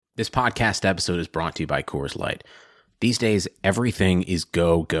This podcast episode is brought to you by Coors Light. These days, everything is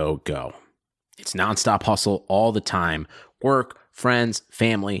go, go, go. It's nonstop hustle all the time. Work, friends,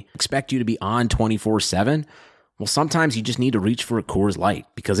 family expect you to be on 24/7. Well, sometimes you just need to reach for a Coors Light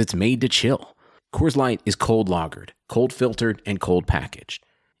because it's made to chill. Coors Light is cold lagered, cold filtered, and cold packaged.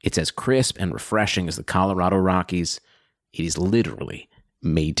 It's as crisp and refreshing as the Colorado Rockies. It is literally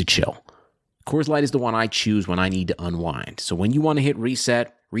made to chill. Coors Light is the one I choose when I need to unwind. So when you want to hit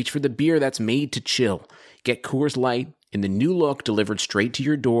reset, reach for the beer that's made to chill. Get Coors Light in the new look delivered straight to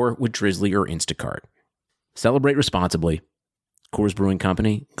your door with Drizzly or Instacart. Celebrate responsibly. Coors Brewing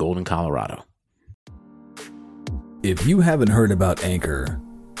Company, Golden, Colorado. If you haven't heard about Anchor,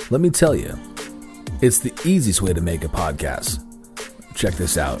 let me tell you, it's the easiest way to make a podcast. Check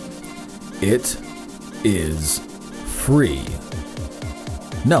this out. It is free.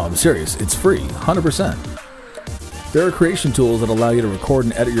 No, I'm serious. It's free, 100%. There are creation tools that allow you to record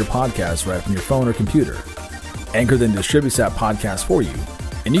and edit your podcast right from your phone or computer. Anchor then distributes that podcast for you,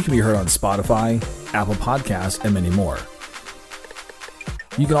 and you can be heard on Spotify, Apple Podcasts, and many more.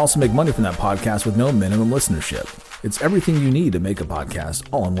 You can also make money from that podcast with no minimum listenership. It's everything you need to make a podcast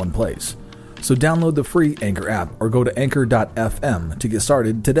all in one place. So download the free Anchor app or go to anchor.fm to get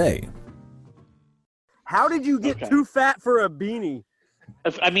started today. How did you get too fat for a beanie?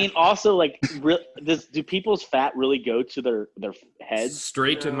 I mean, also, like, do people's fat really go to their heads?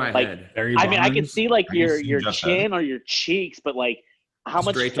 Straight to my head. I mean, I can see, like, your chin or your cheeks, but, like, how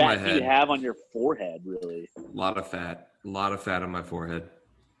much fat do you have on your forehead, really? A lot of fat. A lot of fat on my forehead.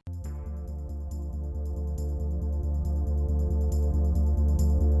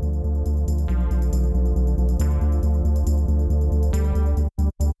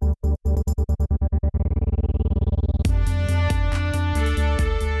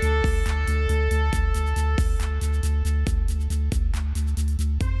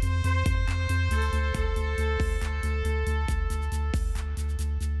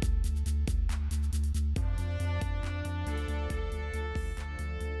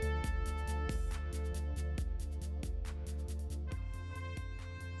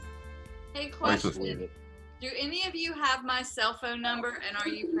 Hey, question. Do any of you have my cell phone number, and are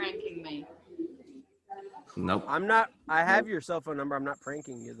you pranking me? Nope. I'm not. I have your cell phone number. I'm not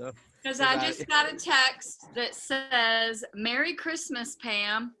pranking you, though. Because I just got a text that says, "Merry Christmas,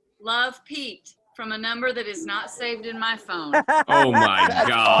 Pam. Love, Pete," from a number that is not saved in my phone. Oh, my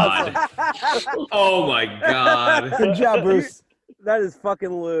God. Awesome. Oh, my God. Good job, Bruce. That is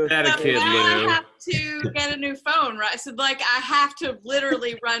fucking Lou. That a kid, now Lou. I have to get a new phone, right? So, like, I have to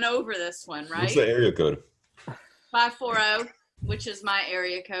literally run over this one, right? What's the area code? 540, which is my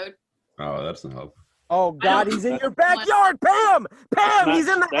area code. Oh, that doesn't help. Oh, God, he's in your backyard, Pam! Pam, he's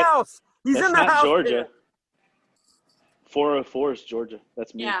in the house! He's in the not house! Georgia. 404 is Georgia.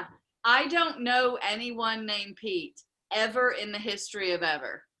 That's me. Yeah. I don't know anyone named Pete ever in the history of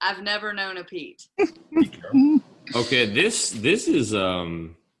ever. I've never known a Pete. Okay, this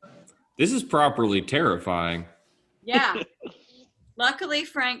is properly terrifying. Yeah. Luckily,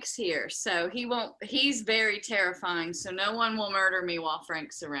 Frank's here, so he's very terrifying, so no one will murder me while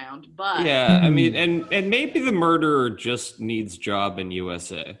Frank's around. But Yeah, I mean, and maybe the murderer just needs job in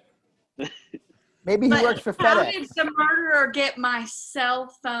USA. Maybe he works for how FedEx. did the murderer get my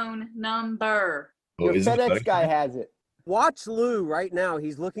cell phone number? Your FedEx guy has it. Watch Lou right now.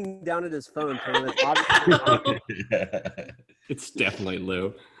 He's looking down at his phone. Pam. It's obviously It's definitely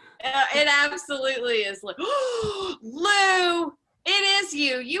Lou. It absolutely is Lou. Lou, it is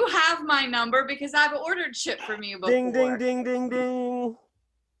you. You have my number because I've ordered shit from you before. ding, ding, ding, ding, ding.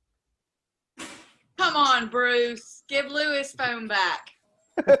 Come on, Bruce. Give Lou his phone back.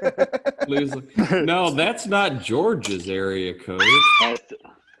 Lou's like, no, that's not George's area code. Oh!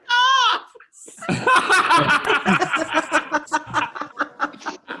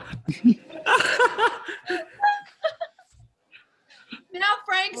 Now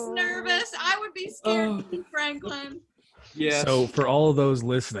Frank's nervous. I would be scared, Franklin. Yes. So for all of those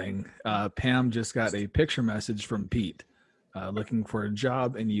listening, Pam just got a picture message from Pete looking for a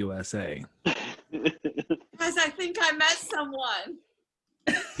job in USA. Because I think I met someone.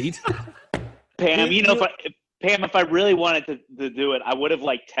 Pete? Pam, if I really wanted to do it, I would have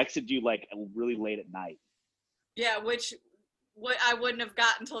like texted you like really late at night. Yeah, which I wouldn't have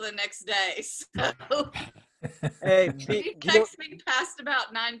gotten until the next day. So Hey, if you text me past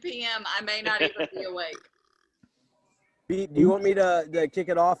about 9 p.m., I may not even be awake. Pete, do you want me to kick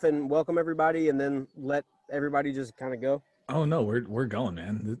it off and welcome everybody and then let everybody just kind of go? Oh no, we're going,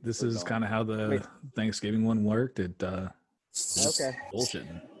 man. This is kind of how the Thanksgiving one worked. It Okay. bullshit.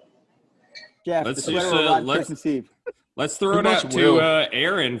 Jeff, Let's the sweater just, will arrive let's- Christmas Eve. Let's throw it out to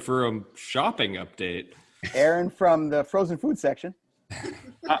Aaron for a shopping update. Aaron from the frozen food section.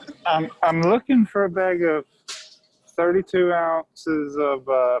 I'm looking for a bag of 32 ounces of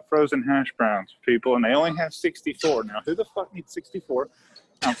frozen hash browns, people, and they only have 64. Now, who the fuck needs 64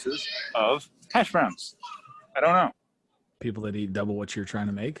 ounces of hash browns? I don't know. People that eat double what you're trying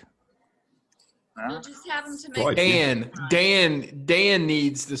to make. We'll just have them to make. Dan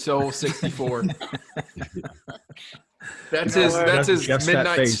needs the Soul 64. That's his Jeff's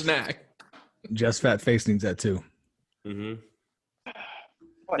midnight snack. Jeff's fat face needs that too. Mm-hmm.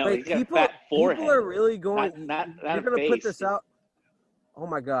 No, Wait, he's got a people, fat forehead. people are really going. Not you're a going to put face. this out. Oh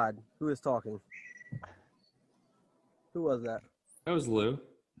my God, who is talking? Who was that? That was Lou.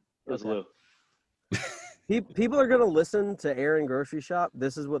 It was Lou. People are going to listen to Aaron Grocery Shop.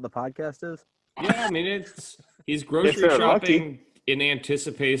 This is what the podcast is. Yeah, I mean he's If grocery they're shopping in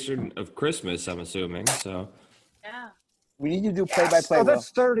anticipation of Christmas, I'm assuming. So Yeah. We need you to do play-by-play. Oh, Will. that's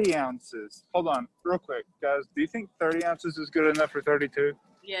 30 ounces. Hold on, real quick, guys. Do you think 30 ounces is good enough for 32?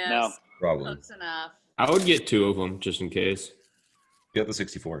 Yes. No. Probably. Close enough. I would get 2 of them just in case. Get the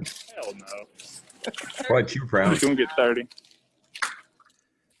 64. Hell no. Probably 2 I'm pounds. just going to get 30.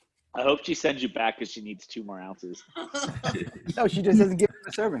 I hope she sends you back because she needs 2 more ounces. No, she just doesn't give him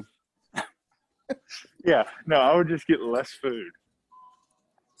a serving. Yeah, no, I would just get less food.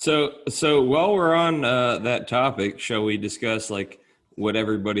 So while we're on that topic, shall we discuss like what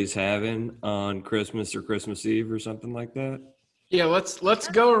everybody's having on Christmas or Christmas Eve or something like that? Yeah, let's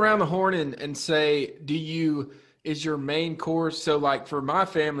go around the horn and say, is your main course? So like for my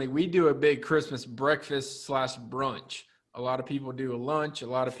family, we do a big Christmas breakfast / brunch. A lot of people do a lunch. A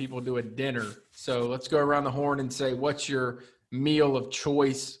lot of people do a dinner. So let's go around the horn and say, what's your meal of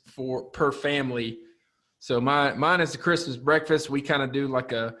choice per family? So mine is the Christmas breakfast. We kind of do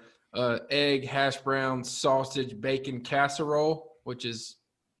like a egg, hash brown, sausage, bacon casserole, which is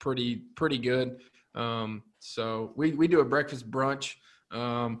pretty good. So we do a breakfast brunch.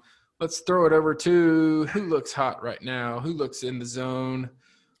 Let's throw it over to who looks hot right now. Who looks in the zone?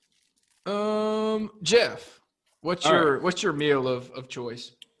 Jeff, what's your meal of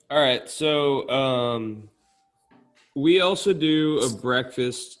choice? All right, so we also do a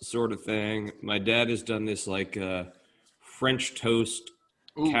breakfast sort of thing. My dad has done this like French toast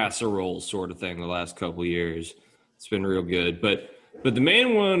casserole sort of thing the last couple years. It's been real good. But the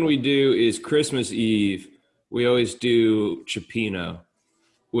main one we do is Christmas Eve. We always do cioppino,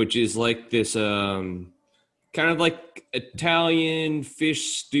 which is like this kind of like Italian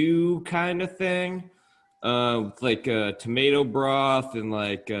fish stew kind of thing. With like tomato broth and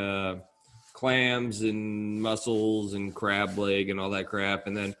like clams and mussels and crab leg and all that crap,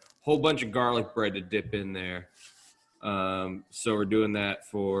 and then a whole bunch of garlic bread to dip in there. So we're doing that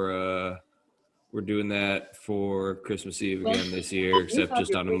for Christmas Eve again this year, except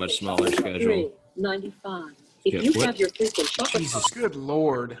just on a much smaller schedule. 95. Yeah, If you what? have your frequent shopper Jesus, good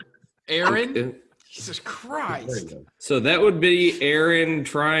Lord. Aaron? Jesus Christ. So that would be Aaron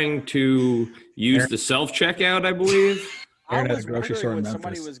trying to use the self-checkout, I believe. Aaron I at was a grocery wondering store in when Memphis.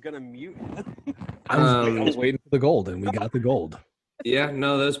 somebody was going to mute. I was waiting for the gold, and we got the gold. Yeah,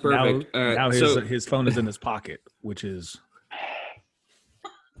 no, that's perfect. Now So- his phone is in his pocket, which is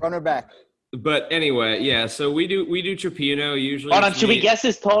Run her back. But anyway, yeah. So we do cioppino usually. Hold on, it's should we meat. guess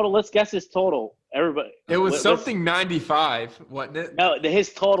his total? Let's guess his total. Everybody. It was let's- something 95, wasn't it? No,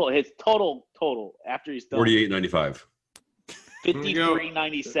 his total after he's done. 48.95.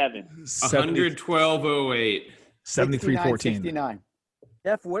 53.97. 112.08. 73.14. 69.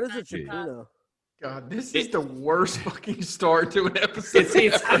 Jeff, what is a cioppino? God, this is the worst fucking start to an episode.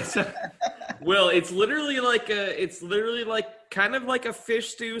 It's literally like kind of like a fish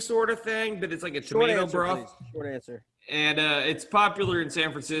stew sort of thing, but it's like a Short tomato answer, broth. please. Short answer. And it's popular in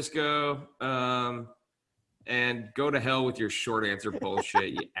San Francisco. And go to hell with your short answer bullshit,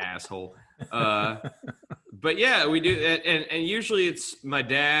 you asshole. But yeah, we do, and usually it's my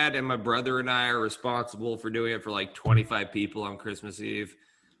dad and my brother and I are responsible for doing it for like 25 people on Christmas Eve.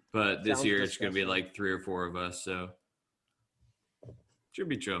 But this Sounds year it's going to be disgusting. like 3 or 4 of us, so should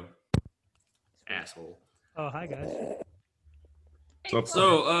be chill. Asshole. Oh, hi guys.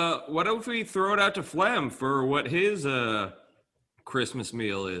 So, what if we throw it out to Flem for what his Christmas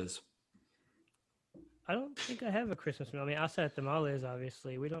meal is? I don't think I have a Christmas meal. I mean, outside of tamales,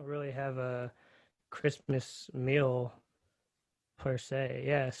 obviously, we don't really have a Christmas meal per se.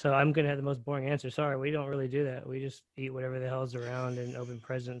 Yeah, so I'm gonna have the most boring answer. Sorry, we don't really do that. We just eat whatever the hell's around and open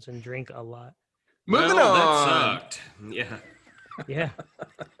presents and drink a lot. Moving Well, on. That sucked. Yeah. Yeah.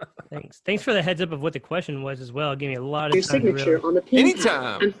 Thanks for the heads up of what the question was as well. Give me a lot of Your time to signature really... on the pin Anytime.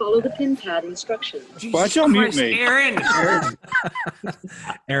 pad and follow the pin pad instructions. Why'd y'all mute me? Aaron.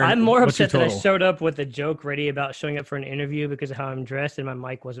 Aaron, I'm more what's your upset that I total? showed up with a joke ready about showing up for an interview because of how I'm dressed and my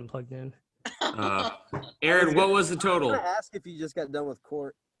mic wasn't plugged in. Aaron, what was the I total? was gonna ask if you just got done with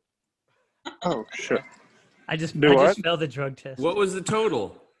court. Oh shit. I just Do what? failed the drug test. What was the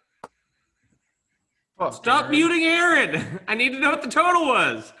total? Fuck, Stop Aaron. muting Aaron. I need to know what the total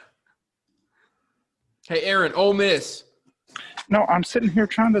was. Hey, Aaron, Ole Miss. No, I'm sitting here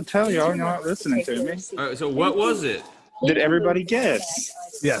trying to tell y'all. You're not listening to me. All right, so what was it? Did everybody guess?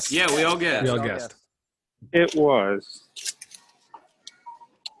 Yes. Yeah, we all guessed. We all guessed. It was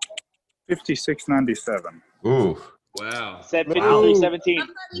 56.97. Ooh. Wow. Said Wow. 53-17. Ooh.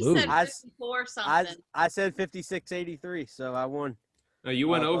 Somebody said I- 54 something. I said 56.83, so I won. No, you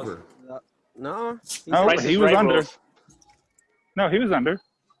went over. No. No, Price he is was Right under. rules. No, he was under.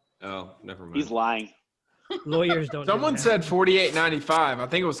 Oh, never mind. He's lying. Lawyers don't. do Someone that. said 48.95. I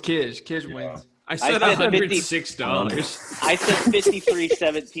think it was Kish. Kish wins. I said I said $106. I said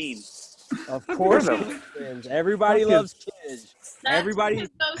 53-17. Of course, Where he wins. Everybody loves Kidge. That's Everybody, because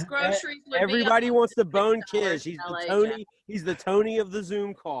those groceries would be everybody up wants to bone Kidge. $6 He's in LA, the Tony. He's the Tony of the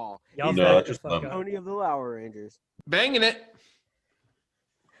Zoom call. Y'all He's No, the just love it. Tony of the Lower Rangers. Banging it.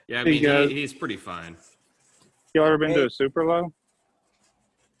 Yeah, I Hey, mean, guys. he's pretty fine. Y'all ever been Hey. to a super low?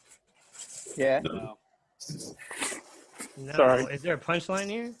 Yeah. No. No. Sorry. Is there a punchline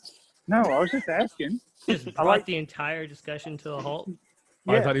here? No, I was just asking. Just brought the entire discussion to a halt.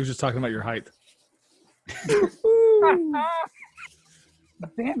 Oh, I thought he was just talking about your height.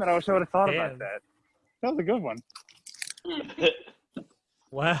 Damn it! I wish I would have thought Damn. about that. That was a good one.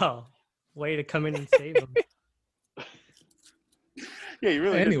 Wow. Way to come in and save him. Yeah, you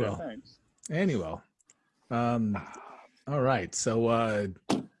really did Anyway. that. Thanks. Anyway. All right. So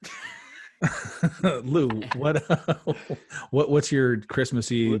Lou, what's your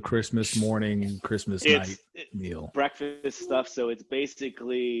Christmas Eve, Christmas morning, Christmas night meal? Breakfast stuff. So it's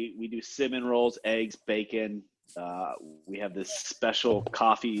basically we do cinnamon rolls, eggs, bacon. We have this special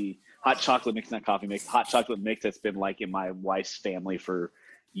hot chocolate mix that's been like in my wife's family for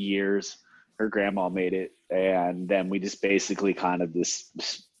years. Her grandma made it, and then we just basically kind of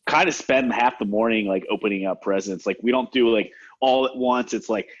spend half the morning like opening up presents. Like we don't do like all at once. It's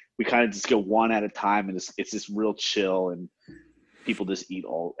like we kind of just go one at a time, and it's just real chill, and people just eat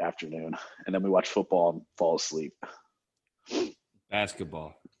all afternoon, and then we watch football and fall asleep.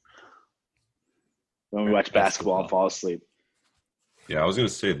 Basketball. When we watch basketball and fall asleep. Yeah, I was gonna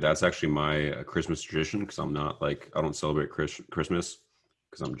say that's actually my Christmas tradition because I'm not I don't celebrate Christmas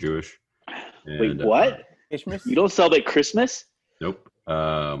because I'm Jewish. Wait, what? Christmas? You don't celebrate Christmas? Nope.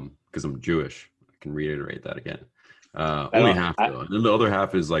 Because I'm Jewish. I can reiterate that again. Only don't- half though. And then the other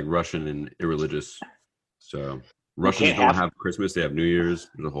half is like Russian and irreligious. So Russians can't don't have- have Christmas. They have New Year's.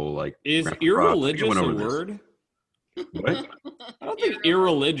 There's a whole like. Is crap. irreligious I went a over this. word? What? I don't think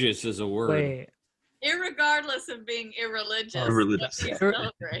irreligious is a word. Wait. Irregardless of being irreligious. Irreligious. what you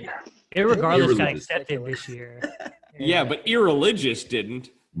celebrate. Irregardless got Irreligious. accepted this year. Yeah, but irreligious didn't.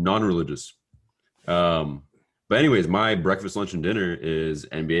 Non-religious. But anyways, my breakfast, lunch, and dinner is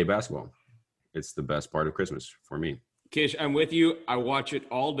NBA basketball. It's the best part of Christmas for me. Kish, I'm with you. I watch it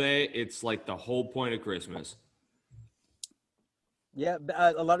all day. It's like the whole point of Christmas. Yeah,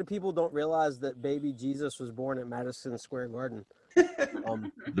 a lot of people don't realize that baby Jesus was born at Madison Square Garden.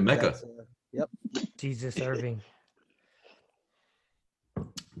 The Mecca. that's, yep. Jesus Irving.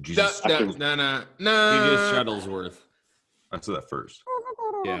 Jesus. No. Jesus No. Shuttlesworth. I said that first.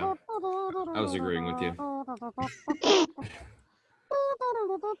 Yeah, I was agreeing with you.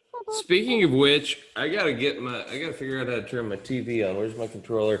 Speaking of which, I gotta figure out how to turn my TV on. Where's my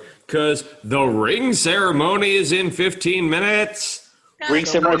controller? Because the ring ceremony is in 15 minutes. Ring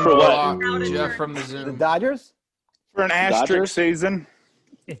ceremony for what? Jeff from the The Zoom. Dodgers? For an asterisk season.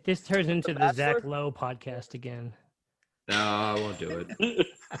 If this turns into the Zach Lowe podcast again. No, I won't do it.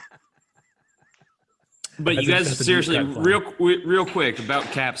 But That's you a- guys, that's a seriously, deep cut real quick about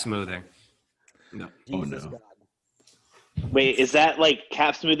cap smoothing. No. Oh Jesus no. God. Wait, is that like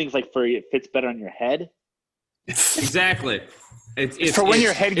cap smoothing's like for it fits better on your head? Exactly. It's For when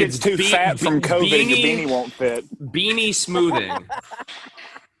your head gets it's too fat from COVID and your beanie won't fit. Beanie smoothing.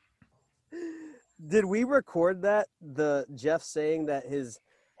 Did we record that? The Jeff saying that his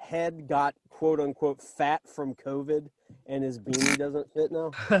head got quote unquote fat from COVID and his beanie doesn't fit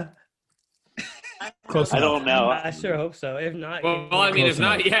now? Close I enough. don't know. I sure hope so. If not, Well, I mean, Close if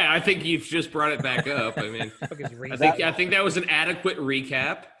not, enough. yeah, I think you've just brought it back up. I mean, I think that was an adequate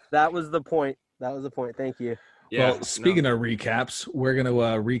recap. That was the point. That was the point. Thank you. Yeah. Well, speaking of recaps, we're going to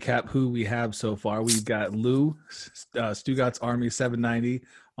recap who we have so far. We've got Lou, Stugatz Army 790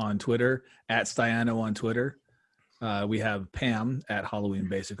 on Twitter, at Stiano on Twitter. We have Pam at Halloween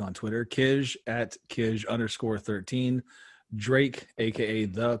Basic on Twitter, Kij at Kij_13, Drake, aka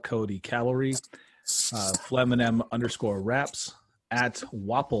the Cody Cavalry, Fleminem _raps, at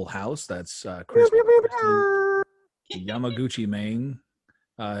Wapple House, that's Chris Yamaguchi Main,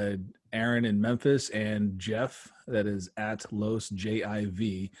 Aaron in Memphis, and Jeff, that is at Los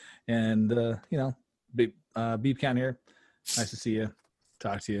JIV. And Beep Count here. Nice to see you,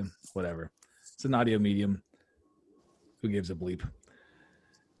 talk to you, whatever. It's an audio medium. Who gives a bleep?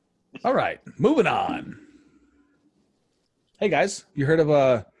 All right, moving on. Hey guys, you heard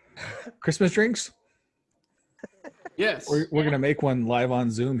of Christmas drinks? Yes. We're gonna make one live on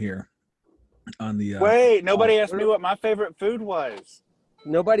Zoom here. On the Wait, nobody asked me what my favorite food was.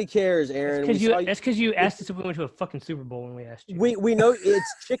 Nobody cares, Aaron. That's because you asked us if we went to a fucking Super Bowl when we asked you. We know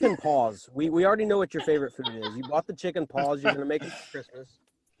it's chicken paws. We already know what your favorite food is. You bought the chicken paws. You're gonna make it for Christmas.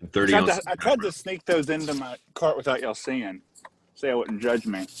 30 ounces. I tried to sneak those into my cart without y'all seeing, so y'all wouldn't judge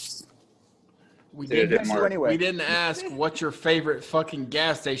me. We It didn't work. anyway. We didn't ask what's your favorite fucking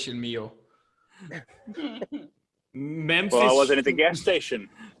gas station meal. Memphis. Well, I wasn't at the gas station.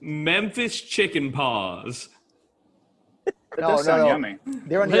 Memphis chicken paws. That No, does sound no. yummy.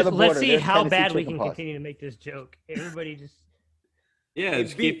 They're on the other border. Let's see They're how Tennessee bad we chicken can paws. continue to make this joke. Everybody just Yeah, Hey,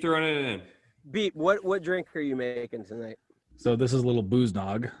 just keep throwing it in. Beat, what drink are you making tonight? So this is a little booze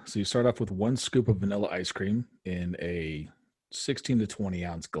nog. So you start off with 1 scoop of vanilla ice cream in a 16 to 20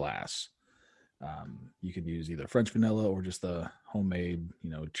 ounce glass. You could use either French vanilla or just the homemade,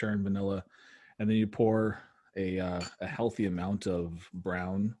 churned vanilla, and then you pour a healthy amount of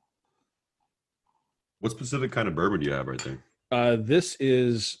brown. What specific kind of bourbon do you have right there? This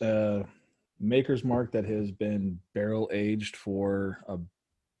is Maker's Mark that has been barrel aged for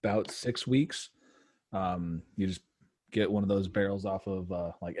about 6 weeks. You just get one of those barrels off of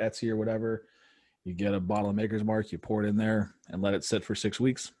like Etsy or whatever. You get a bottle of Maker's Mark, you pour it in there and let it sit for 6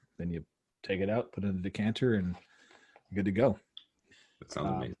 weeks. Then you take it out, put it in a decanter, and you're good to go. That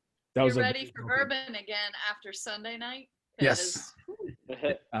sounds amazing. That was You're ready for bourbon again after Sunday night? Yes.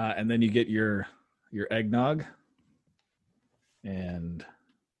 And then you get your eggnog and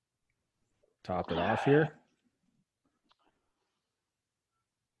top it off here.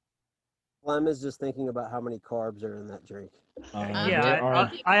 Clem is just thinking about how many carbs are in that drink. Yeah,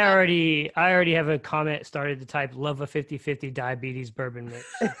 I already have a comment started to type love a 50-50 diabetes bourbon mix.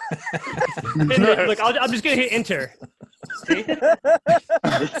 Look, I'm just gonna hit enter. See?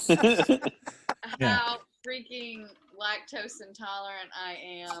 How freaking lactose intolerant I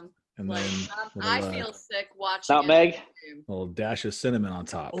am. And Like, then I little, feel sick watching Nutmeg. it. a little dash of cinnamon on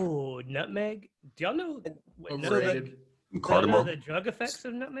top. Oh, nutmeg. Do y'all know Overrated. Cardamom. the drug effects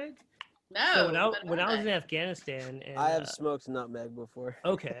of nutmeg? No. So but when I was in nutmeg. Afghanistan, and I have smoked nutmeg before.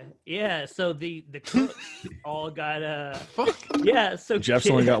 okay, yeah. So the cooks all got yeah. So Jeff's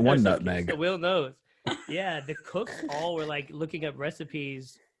only got one so- nutmeg. So Will knows. Yeah, the cooks all were like looking up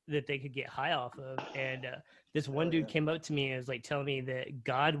recipes that they could get high off of, and this one dude came up to me and was like telling me that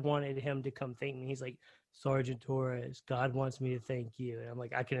God wanted him to come thank me. He's like, Sergeant Torres, God wants me to thank you, and I'm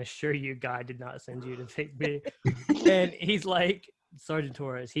like, I can assure you, God did not send you to thank me. And he's like, Sergeant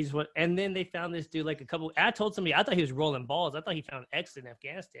Torres, he's what? And then they found this dude like I told somebody I thought he was rolling balls. I thought he found X in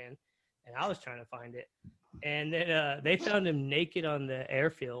Afghanistan, and I was trying to find it. And then they found him naked on the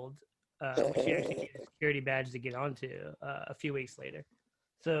airfield, which he actually needed a security badge to get onto a few weeks later.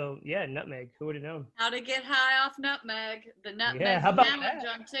 So yeah, nutmeg. Who would have known? How to get high off nutmeg. The nutmeg Yeah, how about challenge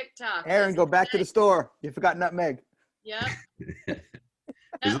on TikTok. Aaron, go back to the store. You forgot nutmeg. Yep.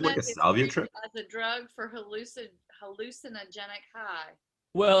 Is it like a salvia trip? As a drug for hallucinogenic high.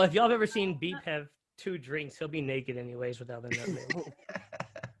 Well, if y'all have ever seen Beep have 2 drinks, he'll be naked anyways without the nutmeg.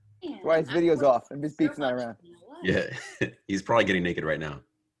 Why his video's off and his beep's not around. Yeah, he's probably getting naked right now.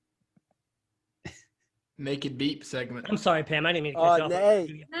 Naked Beep segment. I'm sorry, Pam. I didn't mean to cut you off.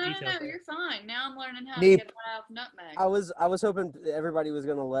 Nay. No, you're fine. Now I'm learning how Neep. to get high off nutmeg. I was hoping everybody was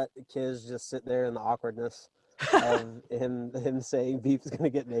gonna let Kiz just sit there in the awkwardness of him saying Beep's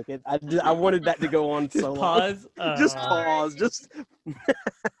gonna get naked. I wanted that to go on Just so pause. long. Just pause. Just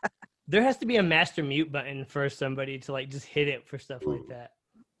There has to be a master mute button for somebody to like just hit it for stuff like that.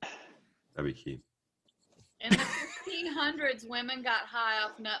 That'd be key. In the 1500s, women got high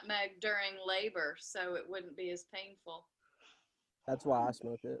off nutmeg during labor, so it wouldn't be as painful. that's why I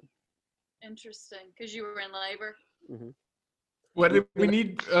smoked it. Interesting, because you were in labor. Mm-hmm. What did we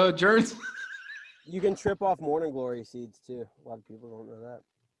need, Jerns? You can trip off morning glory seeds too. A lot of people don't know that.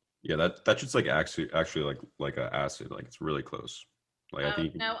 Yeah, that shit's like actually like a acid. Like it's really close. Like I think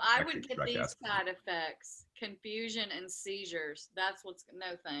you can No, I actually would get extract these acid. side effects: confusion and seizures. That's what's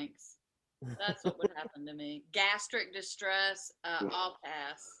no thanks. That's what would happen to me. Gastric distress. I'll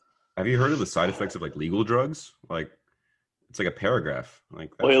pass. Have you heard of the side effects of like legal drugs? Like it's like a paragraph.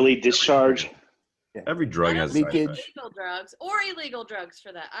 Like that's Oily discharge. every drug I has don't side take effects. legal drugs or illegal drugs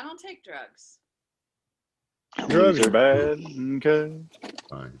for that. I don't take drugs. Drugs are bad. Okay.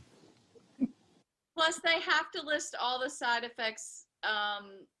 Fine. Plus, they have to list all the side effects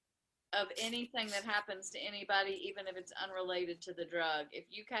of anything that happens to anybody, even if it's unrelated to the drug. If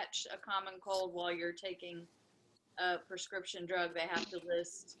you catch a common cold while you're taking a prescription drug, they have to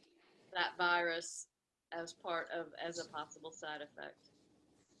list that virus as a possible side effect.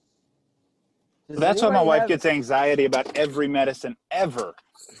 That's why my wife gets anxiety about every medicine ever.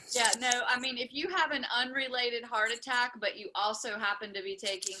 Yeah, no, I mean, if you have an unrelated heart attack, but you also happen to be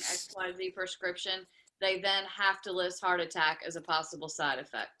taking XYZ prescription, they then have to list heart attack as a possible side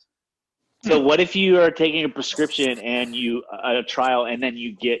effect. So what if you are taking a prescription and a trial and then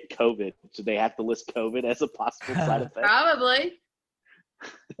you get COVID? So they have to list COVID as a possible side effect? Probably.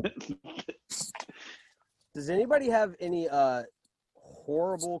 Does anybody have any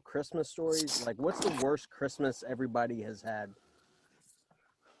horrible Christmas stories? Like, what's the worst Christmas everybody has had?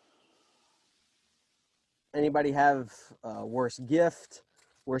 Anybody have a worst gift,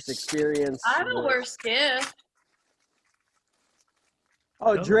 worst experience? I have a worst gift.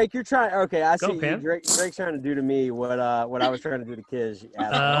 Oh, Drake, you're trying. Okay, I see. Pam. Drake's trying to do to me what I was trying to do to Kiz. Didn't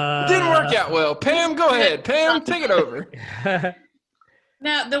work out well. Pam, go ahead. Pam, take it over.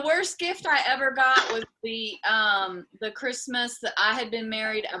 No, the worst gift I ever got was the Christmas that I had been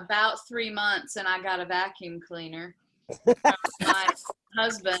married about 3 months, and I got a vacuum cleaner from my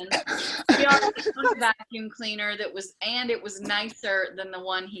husband. He already owned a vacuum cleaner it was nicer than the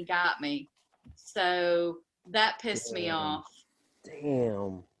one he got me. So that pissed me off. Damn.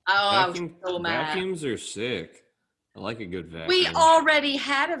 Oh, I was so mad. Vacuums are sick. I like a good vacuum. We already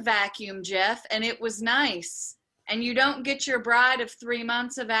had a vacuum, Jeff, and it was nice. And you don't get your bride of 3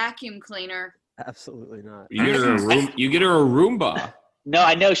 months a vacuum cleaner. Absolutely not. You get her a Roomba. No,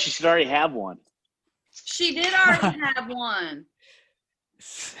 I know. She should already have one. She did already have one.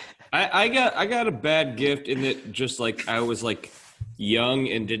 I got a bad gift in that just like I was like young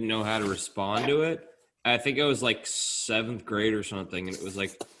and didn't know how to respond to it. I think I was like 7th grade or something, and it was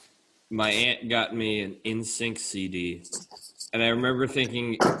like my aunt got me an NSYNC CD, and I remember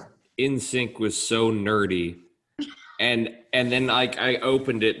thinking NSYNC was so nerdy, and then like I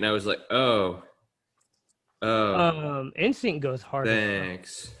opened it and I was like, oh, NSYNC goes hard.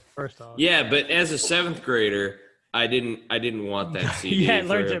 thanks. First off, yeah, but as a 7th grader, I didn't want that CD. Yeah,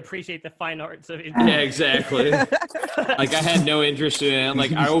 learn to appreciate the fine arts of it. Yeah, exactly. Like I had no interest in it. I'm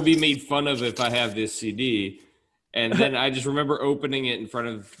like, I will be made fun of if I have this CD. And then I just remember opening it in front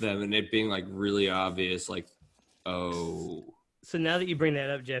of them and it being like really obvious, like, oh. So now that you bring that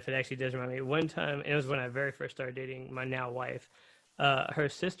up, Jeff, it actually does remind me. One time, it was when I very first started dating my now wife. Her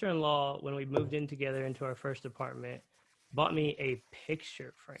sister-in-law, when we moved in together into our first apartment, bought me a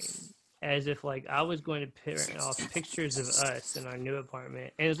picture frame. As if like I was going to print off pictures of us in our new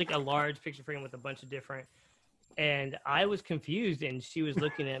apartment. And it was like a large picture frame with a bunch of different, and I was confused and she was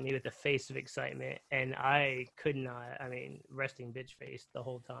looking at me with a face of excitement and I could not, resting bitch face the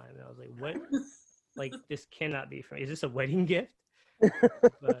whole time. And I was like, what? Like, this cannot be from, is this a wedding gift?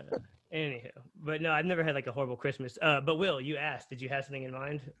 But no, I've never had like a horrible Christmas. But Will, you asked, did you have something in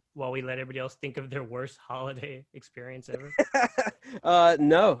mind while we let everybody else think of their worst holiday experience ever?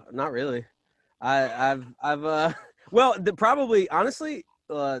 No, not really. Probably honestly,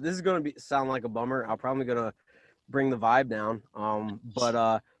 this is gonna sound like a bummer. I'm probably gonna bring the vibe down.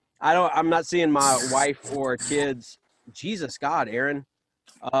 But I'm not seeing my wife or kids. Jesus God, Aaron.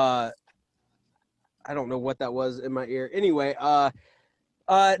 I don't know what that was in my ear. Anyway,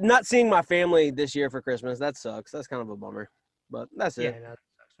 not seeing my family this year for Christmas. That sucks. That's kind of a bummer. But that's it. Yeah, no, that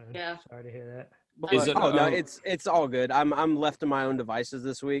sucks, man. Yeah. Sorry to hear that. But, no, it's all good. I'm left to my own devices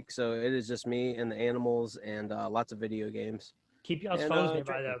this week, so it is just me and the animals and lots of video games. Keep y'all's phones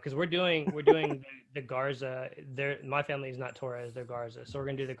nearby though, because we're doing the Garza. My family is not Torres; they're Garza, so we're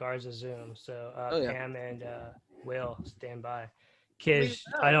gonna do the Garza Zoom. So Pam and Will stand by. Kiz,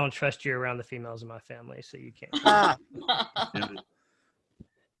 I don't trust you around the females in my family, so you can't.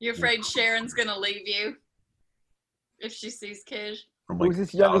 You're afraid Sharon's gonna leave you if she sees Kiz? Who's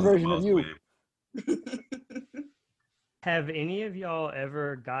this younger version of you? Have any of y'all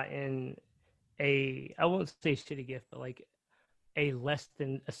ever gotten I won't say shitty gift, but like a less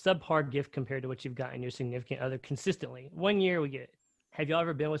than a subpar gift compared to what you've gotten your significant other consistently? 1 year we get Have y'all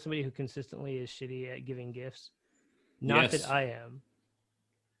ever been with somebody who consistently is shitty at giving gifts? Not Yes. that I am.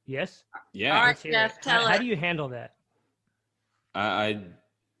 Yes? Yeah. All right, Let's hear Jeff, it. tell How it. do you handle that? I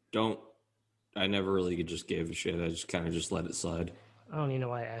never really just gave a shit. I just kind of just let it slide. I don't even know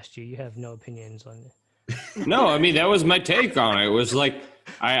why I asked you. You have no opinions on it. No, I mean, that was my take on it. It was like,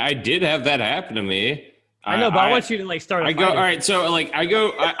 I did have that happen to me. I know, but I want you to like start. I go, all right. So like, I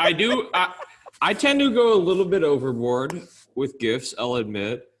tend to go a little bit overboard with gifts, I'll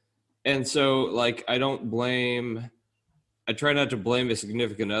admit. And so like, I try not to blame a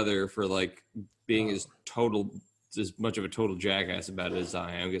significant other for like being as much of a total jackass about it as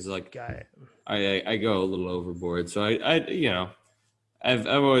I am. Because like, Got it. I go a little overboard. So I've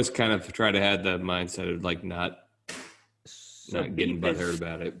always kind of tried to have the mindset of like not getting butthurt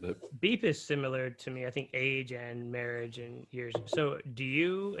about it. But Beep is similar to me. I think age and marriage and years. So do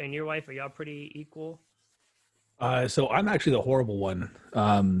you and your wife, are y'all pretty equal? So I'm actually the horrible one.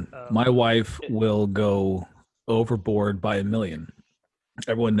 My wife will go overboard by a million.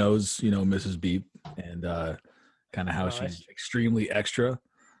 Everyone knows, Mrs. Beep and kind of how she's extremely extra.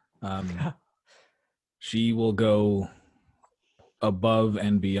 She will go above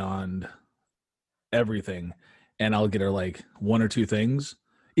and beyond everything, and I'll get her like one or two things,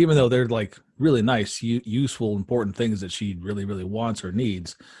 even though they're like really nice, useful, important things that she really, really wants or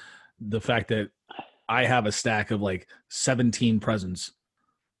needs. The fact that I have a stack of like 17 presents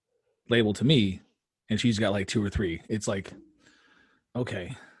labeled to me, and she's got like 2 or 3. It's like,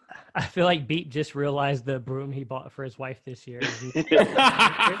 okay. I feel like Beep just realized the broom he bought for his wife this year. He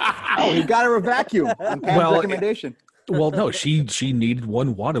got her a vacuum. On Pam's recommendation. Well, no, she needed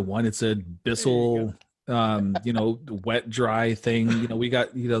one, wanted one. It's a Bissell, wet, dry thing. We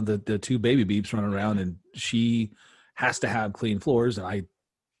got, the 2 baby Beeps running around, and she has to have clean floors. And I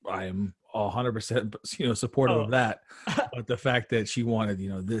am 100%, supportive of that. But the fact that she wanted,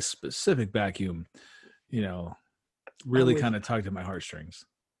 this specific vacuum, really kind of tugged at my heartstrings.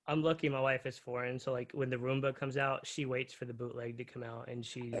 I'm lucky my wife is foreign, so like when the Roomba comes out, she waits for the bootleg to come out, and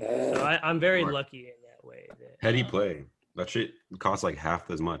I'm very lucky in that way. Heady play. That shit costs like half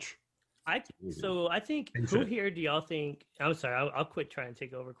as much. I think who here do y'all think? I'm sorry, I'll quit trying to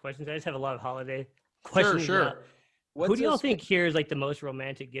take over questions. I just have a lot of holiday questions. Sure. Who do y'all think here is like the most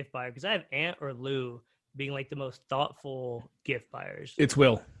romantic gift buyer? Because I have Aunt or Lou being like the most thoughtful gift buyers. It's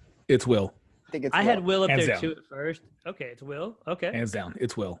Will. I had Will up Hands there down. too at first. Okay, it's Will. Okay, Hands down,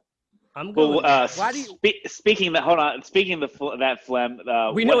 it's Will. I'm going. Why do you? Speaking of that phlegm.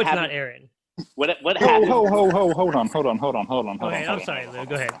 We know it's not Aaron. What happened? Hold on. Okay, I'm sorry, Lou.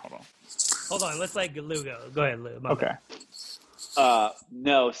 Go ahead. Hold on. Let's let Lou go. Go ahead, Lou. Okay.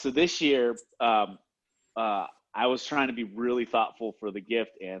 No. So this year, I was trying to be really thoughtful for the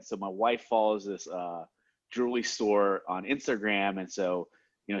gift, and so my wife follows this jewelry store on Instagram, and so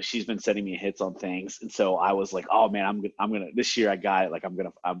she's been sending me hits on things, and so I was like, oh man, I'm gonna this year I got it. Like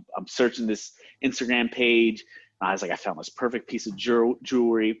I'm searching this Instagram page, and I was like, I found this perfect piece of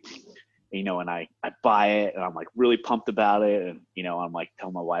jewelry. And I buy it, and I'm like really pumped about it, and I'm like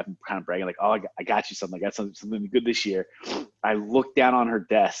telling my wife, I'm kind of bragging like, oh, I got you something, I got something good this year. I look down on her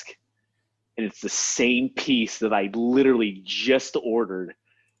desk, and it's the same piece that I literally just ordered,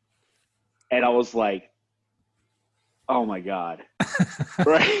 and I was like, oh my god,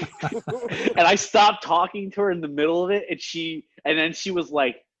 right? And I stopped talking to her in the middle of it, and then she was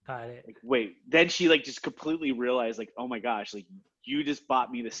like, wait. Then she like just completely realized like, oh my gosh, like you just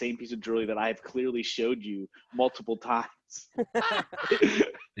bought me the same piece of jewelry that I have clearly showed you multiple times.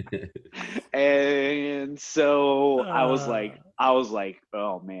 And so I was like,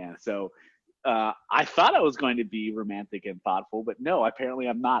 oh man. So I thought I was going to be romantic and thoughtful, but no, apparently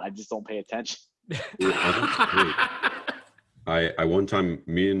I'm not. I just don't pay attention. I one time,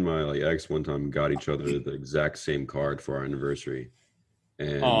 me and my ex one time got each other the exact same card for our anniversary,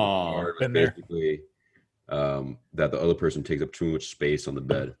 and the card was basically that the other person takes up too much space on the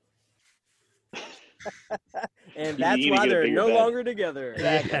bed. And that's why they're no longer together.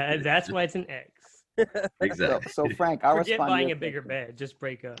 That's why it's an X. Exactly. So Frank, I'll Forget respond. buying a bigger bed. Just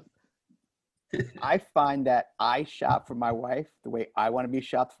break up. I find that I shop for my wife the way I want to be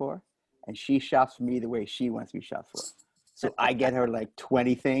shopped for, and she shops for me the way she wants to be shopped for. So I get her like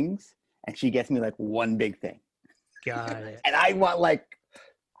 20 things, and she gets me like one big thing. Got it. And I want like.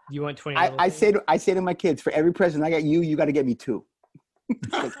 You want 20? I say to my kids, for every present I get you got to get me 2.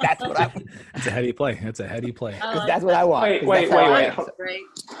 Because that's what I want. It's a heady play. Because that's what I want. Wait.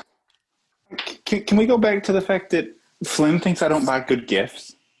 Can we go back to the fact that Flynn thinks I don't buy good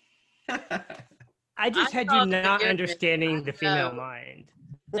gifts? I just had you not understanding the female mind.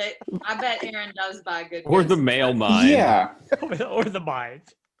 I bet Aaron does buy good. Or the gifts. male mind. Yeah. or the mind.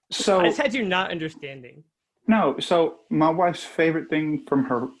 So I just had you not understanding. no. So my wife's favorite thing from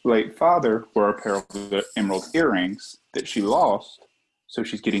her late father were a pair of the emerald earrings that she lost. So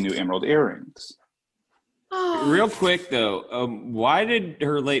she's getting new emerald earrings. Real quick though, why did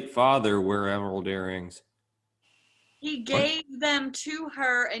her late father wear emerald earrings? He gave them to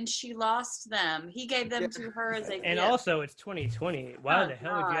her and she lost them. He gave them to her as a And gift. also, it's 2020. Why Oh, the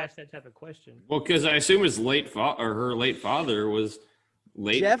hell would you God. ask that type of question? Well, because I assume his late father or her late father was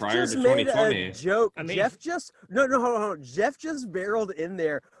late Jeff prior just to made 2020. a joke. I mean- Jeff just hold on. Jeff just barreled in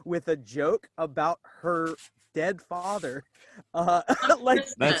there with a joke about her dead father, like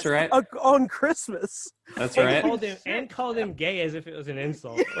That's right. on Christmas. That's And right. called him gay as if it was an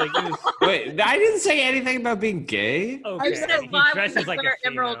insult. Like it was, Wait, I didn't say anything about being gay. okay. You said, he why would dresses he like wear a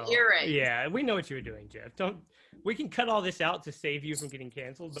emerald female. earrings? Yeah, we know what you were doing, Jeff. We can cut all this out to save you from getting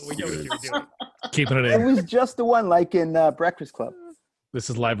canceled, but we know what you were doing. Keeping it It in. was just the one, like in Breakfast Club. This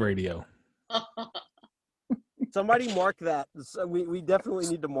is live radio. Somebody mark that. So we definitely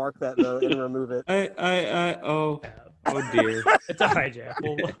need to mark that though and remove it. Oh dear. It's all right, Jeff.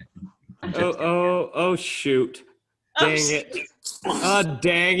 Oh shoot. Dang it.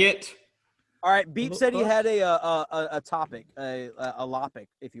 Dang it. All right, Beep said he had a topic, a lopic,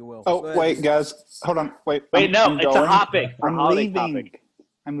 if you will. Go Oh ahead. wait, guys, hold on. Wait, No, I'm it's a going. topic. For I'm holiday leaving. topic.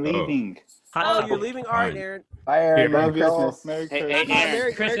 I'm leaving. Oh, you're leaving. All right, Aaron. Bye, Aaron. Love Merry y'all. Christmas. Merry Hey, Christmas. Aaron.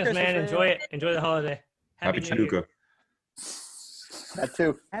 Merry Christmas, man. Enjoy it. Enjoy the holiday. Happy New Year. Chanukah. That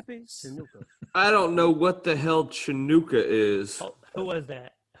too. Happy Chanukah. I don't know what the hell Chanukah is. Oh, who was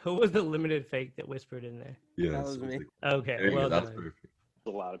that? Who was the limited fake that whispered in there? Yeah, That was me. Okay, There you well go, that's done. perfect. A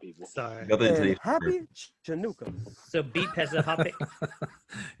lot of people. Sorry. Got the intonation Happy Chanukah. So Beep has a topic.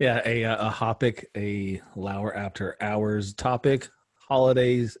 Yeah, a Hopic, a Lauer After Hours topic,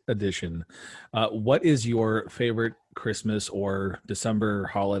 holidays edition. What is your favorite Christmas or December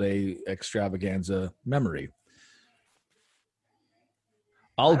holiday extravaganza memory?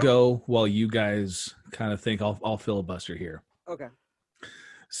 I'll go while you guys kind of think. I'll filibuster here. Okay.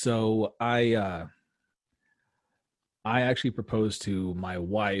 So I actually proposed to my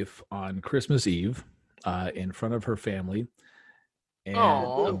wife on Christmas Eve in front of her family and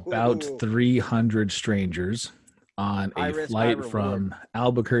Aw. about 300 strangers on High a risk, flight high from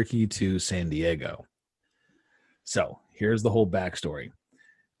Albuquerque to San Diego. So here's the whole backstory.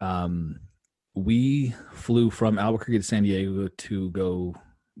 We flew from Albuquerque to San Diego to go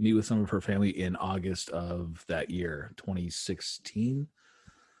meet with some of her family in August of that year, 2016.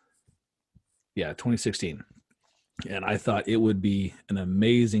 Yeah, 2016. And I thought it would be an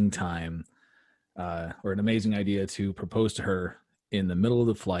amazing time or an amazing idea to propose to her in the middle of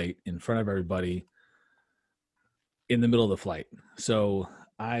the flight, in front of everybody, in the middle of the flight. So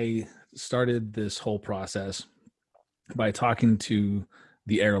I started this whole process by talking to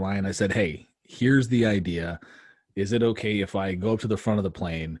the airline. I said, hey, here's the idea. Is it okay if I go up to the front of the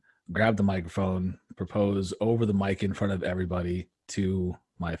plane, grab the microphone, propose over the mic in front of everybody to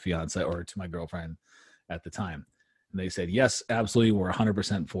my fiance or to my girlfriend at the time? And they said, yes, absolutely. We're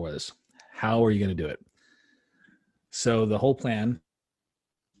 100% for this. How are you going to do it? So the whole plan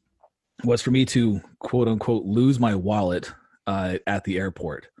was for me to quote unquote lose my wallet at the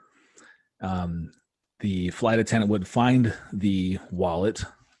airport. The flight attendant would find the wallet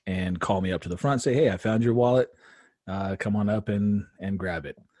and call me up to the front, say, hey, I found your wallet. Come on up and grab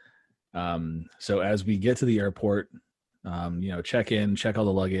it. So as we get to the airport, check in, check all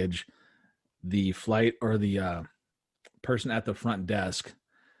the luggage, the flight or the person at the front desk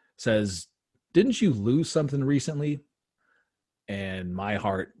says, didn't you lose something recently? And my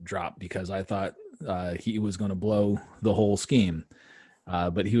heart dropped because I thought he was going to blow the whole scheme.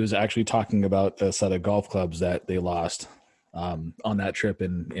 But he was actually talking about a set of golf clubs that they lost on that trip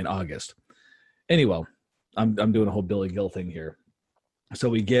in August. Anyway, I'm doing a whole Billy Gill thing here. So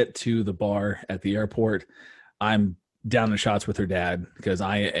we get to the bar at the airport. I'm down in shots with her dad because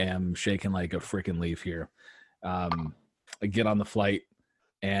I am shaking like a freaking leaf here. I get on the flight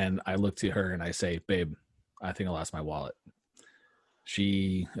and I look to her and I say, babe, I think I lost my wallet.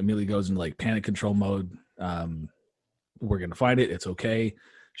 She immediately goes into like panic control mode. We're going to find it. It's okay.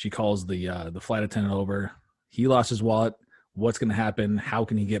 She calls the flight attendant over. He lost his wallet. What's going to happen? How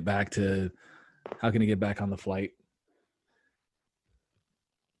can he get back on the flight?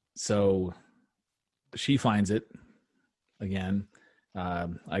 So she finds it again.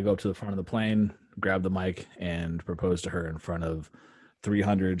 I go up to the front of the plane, grab the mic, and propose to her in front of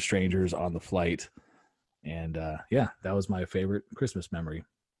 300 strangers on the flight. And that was my favorite Christmas memory.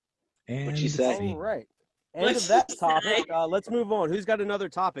 And What'd she say? All right. End of that topic. Let's move on. Who's got another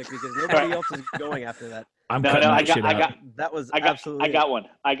topic? Because nobody else is going after that. I got absolutely. I got one.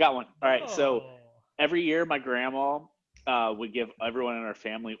 All right. So every year, my grandma would give everyone in our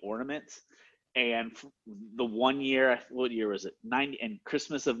family ornaments. And the one year, what year was it? And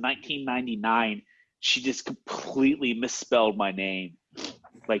Christmas of 1999, she just completely misspelled my name,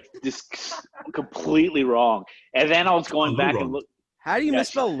 like just completely wrong. And then I was going back and look. How do you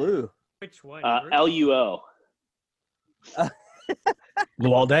misspell Lou? Which one? Luo.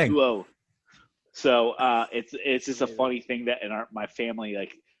 Lualdang. Luo. So it's just a funny thing that in my family,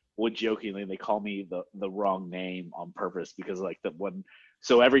 like, would jokingly they call me the wrong name on purpose because like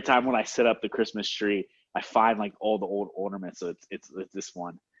so every time when I set up the Christmas tree, I find like all the old ornaments. So it's this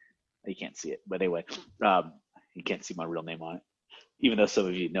one. You can't see it, but anyway, you can't see my real name on it, even though some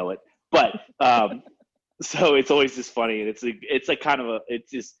of you know it. But so it's always just funny, and it's like kind of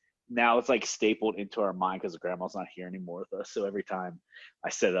it's just now it's like stapled into our mind because grandma's not here anymore with us. So every time I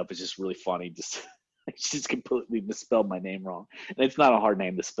set it up, it's just really funny. Just she just completely misspelled my name wrong, and it's not a hard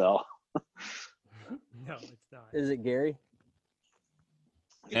name to spell. No, it's not. Is it Gary?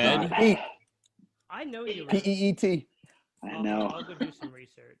 I know you. P-E-E-T. I know. I'll go do some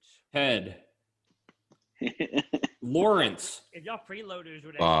research. Head. Lawrence. If y'all freeloaders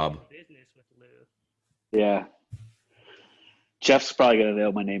would Bob. have business with Lou. Yeah. Jeff's probably gonna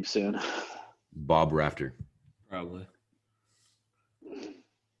know my name soon. Bob Rafter. Probably.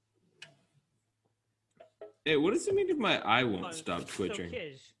 Hey, what does it mean if my eye won't stop twitching? So,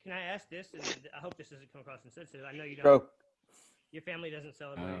 Kish, can I ask this? And I hope this doesn't come across insensitive. I know you don't. Bro. Your family doesn't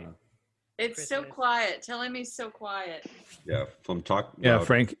celebrate. It's so quiet. Tell him he's so quiet. Yeah, from talk. Yeah,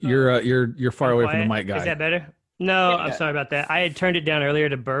 Frank, you're far away from the mic, guy. Is that better? No, I'm sorry about that. I had turned it down earlier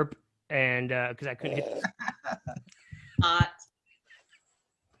to burp, and because I couldn't hit. Hot.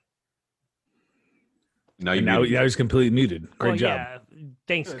 Now he's completely muted. Great job. Yeah.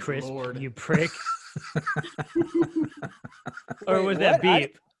 Thanks, Good Chris. Lord. You prick. Or was that what?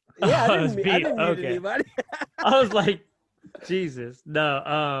 beep? Yeah, Oh, I it was didn't beep. mute Okay. anybody. I was like, Jesus.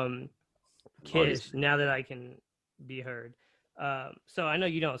 No. Kish, now that I can be heard. So I know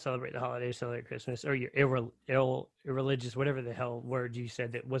you don't celebrate the holidays, celebrate Christmas, or you're irreligious, whatever the hell word you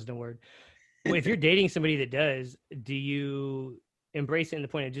said that wasn't a word. Well, if you're dating somebody that does, do you embrace it in the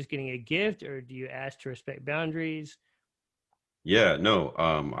point of just getting a gift, or do you ask to respect boundaries? Yeah, no.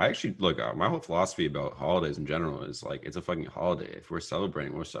 I actually look. My whole philosophy about holidays in general is like it's a fucking holiday. If we're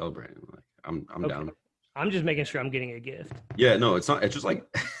celebrating, we're celebrating. Like I'm Okay. down. I'm just making sure I'm getting a gift. Yeah, no, it's not. It's just like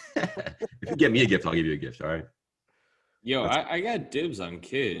if you get me a gift, I'll give you a gift. All right. Yo, I got dibs on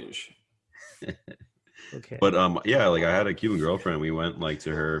Kish. Okay. But yeah, like I had a Cuban girlfriend. We went like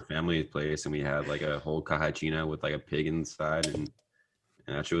to her family's place, and we had like a whole cajachina with like a pig inside, and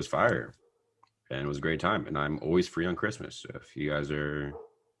that shit was fire. And it was a great time. And I'm always free on Christmas. So if you guys don't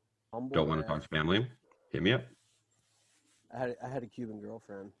want to talk to family, hit me up. I had a Cuban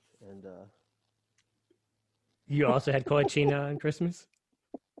girlfriend, and You also had coachina on Christmas?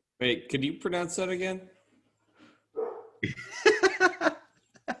 Wait, could you pronounce that again?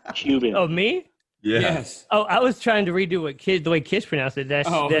 Cuban. Oh, me? Yeah. Yes. Oh, I was trying to redo the way Kish pronounced it.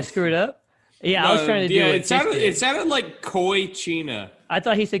 That screwed up? Yeah, I was trying to do it. It sounded like coachina. I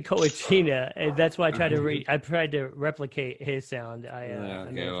thought he said coachina, and that's why I tried to I tried to replicate his sound.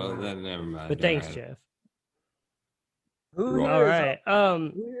 Okay, well then never mind. But thanks, All right. Jeff. who All right.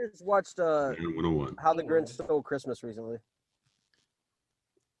 who here's watched 101. How the Grinch Stole Christmas recently?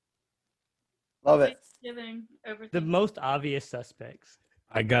 Love it. Thanksgiving. The most obvious suspects.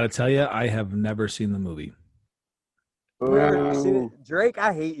 I gotta tell you, I have never seen the movie. Drake,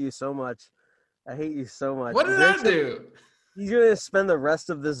 I hate you so much. I hate you so much. What did I do? He's gonna spend the rest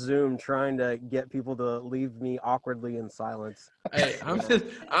of this Zoom trying to get people to leave me awkwardly in silence. Hey, I'm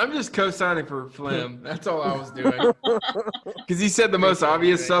just co-signing for Flim. That's all I was doing. Because he said the most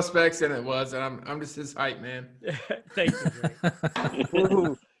obvious suspects, and it was, and I'm just his hype man. Thank you, Drake.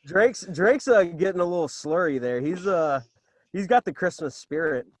 Ooh, Drake's getting a little slurry there. He's got the Christmas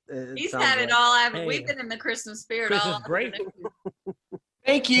spirit. He's had it all. We've been in the Christmas spirit Christmas all. break.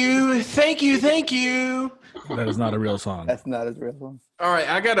 Thank you. That is not a real song. That's not his real song. All right,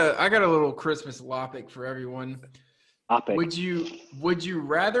 I got a little Christmas topic for everyone. Topic. Would you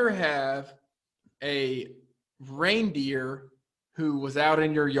rather have a reindeer who was out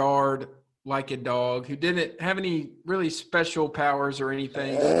in your yard like a dog, who didn't have any really special powers or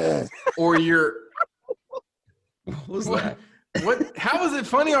anything, or What was that? What? How is it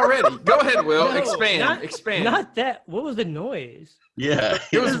funny already? Go ahead, Will. No, Expand. Not that. What was the noise? Yeah.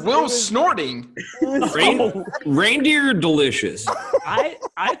 It was Will snorting. Reindeer are delicious.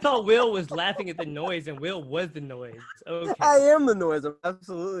 I thought Will was laughing at the noise, and Will was the noise. Okay. I am the noise. I'm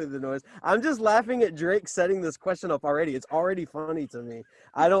absolutely the noise. I'm just laughing at Drake setting this question up already. It's already funny to me.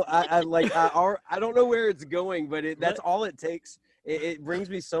 I don't know where it's going, but that's all it takes. It brings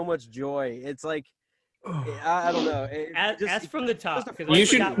me so much joy. It's like, I don't know. Ask from the top, because I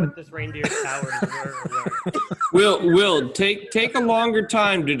forgot what this reindeer's powers were. Will, take a longer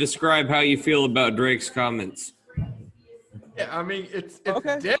time to describe how you feel about Drake's comments. Yeah, I mean, it's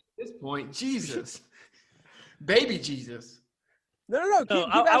okay. Dead at this point. Jesus. Baby Jesus. No.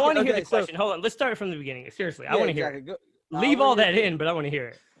 I want to hear the question. Hold on. Let's start from the beginning. Seriously, I want to hear it. Leave all that in, but I want to hear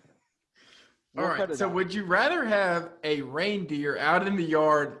it. All right. So would you rather have a reindeer out in the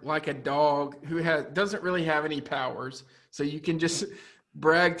yard like a dog who doesn't really have any powers, so you can just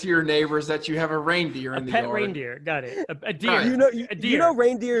brag to your neighbors that you have a reindeer in the yard? A pet reindeer. Got it. A deer. Right. You know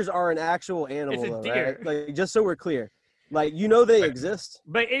reindeers are an actual animal, it's a deer. Right? Like, just so we're clear. Like, they exist.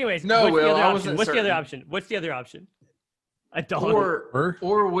 But anyways, no, Will, what's the other option? What's the other option? A dog.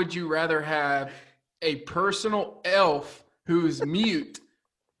 Or would you rather have a personal elf who's mute,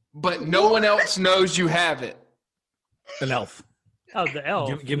 but no one else knows you have it? An elf. Oh, the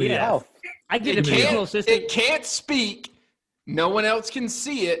elf. Give me the elf. I get a personal assistant. It can't speak. No one else can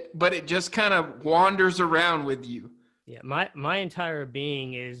see it, but it just kind of wanders around with you. Yeah, my entire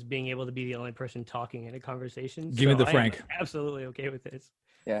being is being able to be the only person talking in a conversation. Give me the Frank. I'm absolutely okay with this.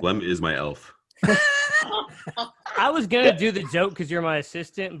 Yeah. Lem is my elf. I was gonna do the joke because you're my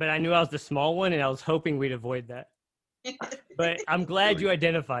assistant, but I knew I was the small one, and I was hoping we'd avoid that. But I'm glad you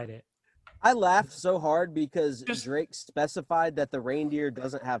identified it. I laughed so hard because Drake specified that the reindeer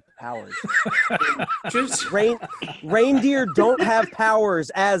doesn't have powers. Reindeer don't have powers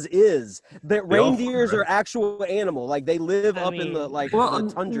as is. That reindeers are actual animal. Like, they live up in the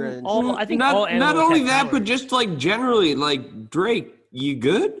the tundra. And I think not only that, powers. but just like generally, like Drake, you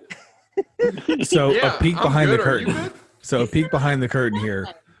good? So a peek behind the curtain. So a peek behind the curtain here.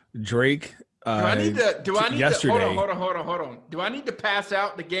 Drake. Do I need to yesterday. Hold on. Do I need to pass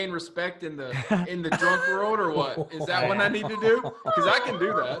out to gain respect in the drunk world, or what? Is that what I need to do? Because I can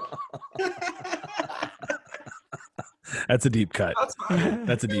do that. That's a deep cut.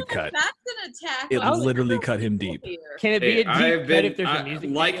 That's a deep cut. That's an attack. It literally cut him deep. Can it be a deep cut if there's a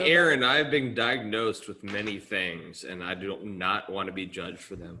music like video? Aaron, I've been diagnosed with many things, and I do not want to be judged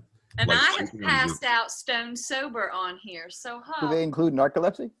for them. And I have passed out stone sober on here. So Do they include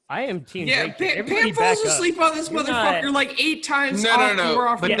narcolepsy? I am team Yeah, Drake. Pam falls asleep on this motherfucker like 8 times. No.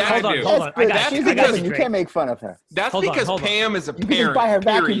 But hold on. She's a woman. You can't make fun of her. That's because Pam is a You parent. can just buy her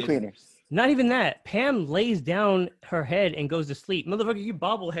vacuum period. cleaners. Not even that. Pam lays down her head and goes to sleep. Motherfucker, you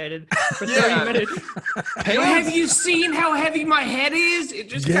bobbleheaded for 30 minutes. Have you seen how heavy my head is? It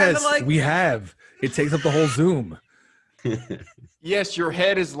just kind of like we have. It takes up the whole Zoom. Yes, your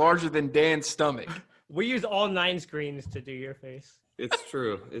head is larger than Dan's stomach. We use all 9 screens to do your face. It's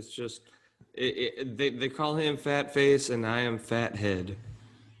true. It's just they call him Fat Face, and I am Fat Head.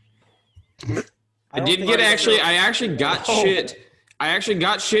 I actually got shit. I actually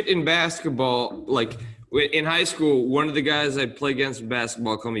got shit in basketball. Like in high school, one of the guys I play against in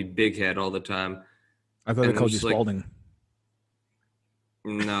basketball called me Big Head all the time. I thought they called you Spalding.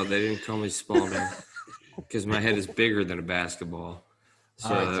 No, they didn't call me Spalding. Because my head is bigger than a basketball. So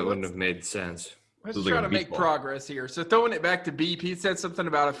that wouldn't have made sense. Let's try to make progress here. So throwing it back to Beep, he said something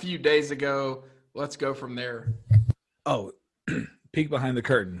about a few days ago. Let's go from there. Oh, peek behind the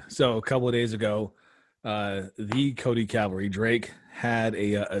curtain. So a couple of days ago, the Cody Cavalry, Drake, had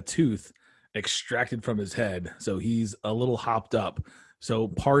a tooth extracted from his head. So he's a little hopped up. So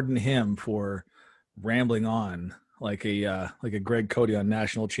pardon him for rambling on like a Greg Cody on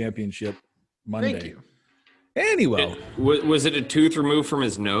National Championship Monday. Thank you. Anyway, was it a tooth removed from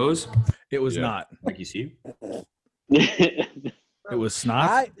his nose? It was not. Like you see? It was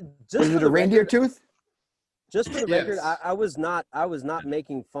snot. Was it a reindeer tooth? Just for the record, I was not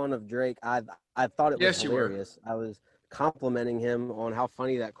making fun of Drake. I thought it was hilarious. I was complimenting him on how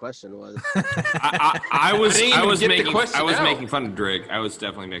funny that question was. I was making fun of Drake. I was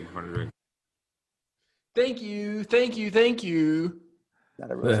definitely making fun of Drake. Thank you.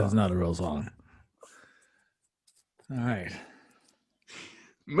 That's not a real song. All right.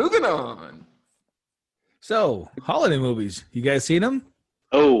 Moving on. So, holiday movies. You guys seen them?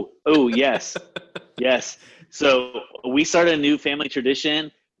 Oh, yes. Yes. So we started a new family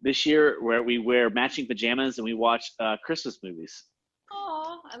tradition this year where we wear matching pajamas and we watch Christmas movies.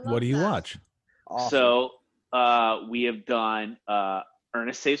 Oh, I love What do you watch? Awesome. So We have done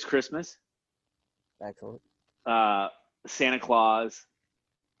Ernest Saves Christmas. Excellent. Santa Claus,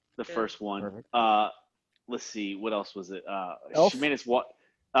 the Good. first one. Perfect. Let's see, what else was it? Elf? She made us watch.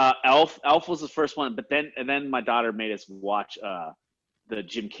 Elf. Elf was the first one, but then my daughter made us watch the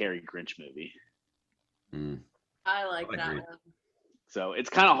Jim Carrey Grinch movie. I like I that agree. one. So it's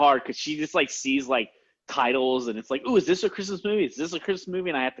kind of hard because she just like sees like titles and it's like, oh, is this a Christmas movie? Is this a Christmas movie?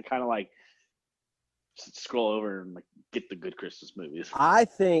 And I have to kind of like scroll over and like get the good Christmas movies. I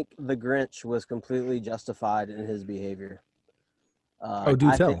think the Grinch was completely justified in his behavior. Do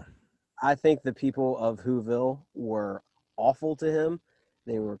I tell. think, I think the people of Whoville were awful to him.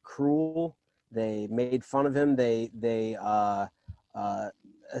 They were cruel. They made fun of him. They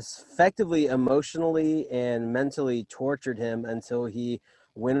effectively emotionally and mentally tortured him until he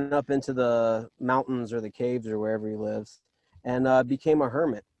went up into the mountains or the caves or wherever he lives and became a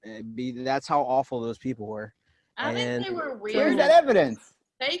hermit. That's how awful those people were. I And think they were Where's weird. that evidence?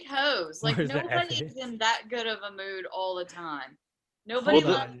 Fake hoes. Like Where's the nobody is evidence? in that good of a mood all the time. Nobody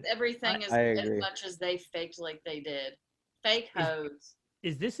Hold loves on. everything as agree. much as they faked like they did. Fake hoes.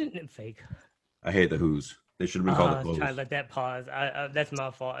 Is this isn't fake? I hate the Who's. They should have been called I the was trying Who's. to let that pause. That's my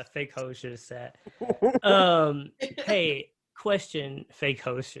fault. A fake host should have sat. Hey, question. Fake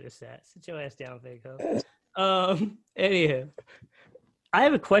host should have sat. Sit your ass down, fake host. Anyhow, I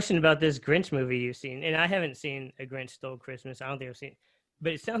have a question about this Grinch movie you've seen, and I haven't seen A Grinch Stole Christmas. I don't think I've seen.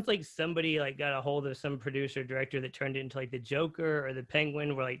 But it sounds like somebody like got a hold of some producer director that turned it into like the Joker or the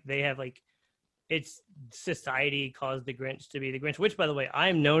Penguin, where like they have like it's society caused the Grinch to be the Grinch. Which, by the way,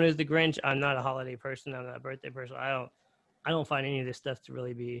 I'm known as the Grinch. I'm not a holiday person. I'm not a birthday person. I don't find any of this stuff to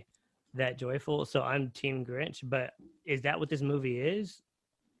really be that joyful. So I'm Team Grinch. But is that what this movie is?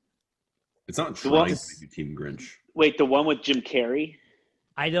 It's not The trying one- to make you Team Grinch. Wait, the one with Jim Carrey?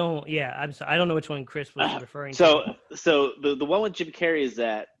 I don't. Yeah, I'm sorry. I don't know which one Chris was referring to. So the one with Jim Carrey is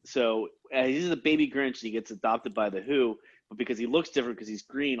that he's a baby Grinch and he gets adopted by the Who, but because he looks different because he's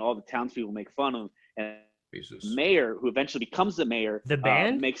green, all the townspeople make fun of him. And Jesus. the mayor, who eventually becomes the mayor, The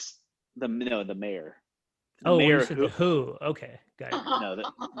band? makes the mayor. The Oh, mayor you said the Who. Okay, got it. No,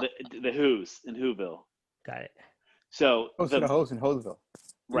 the Who's in Whoville. Got it. So Host of the host in Hoseville.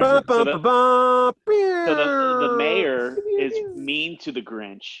 Right. So the mayor is mean to the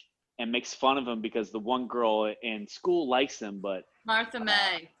Grinch and makes fun of him because the one girl in school likes him, but Martha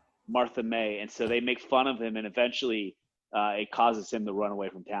May. and so they make fun of him, and eventually it causes him to run away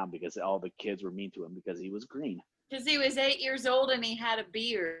from town because all the kids were mean to him because he was green. Because he was 8 years old and he had a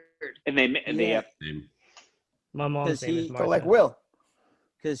beard. And they have My mom's name is Martha. So like Will.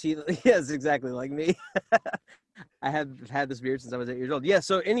 Because he, yes, exactly like me. I have had this beard since I was 8 years old. Yeah.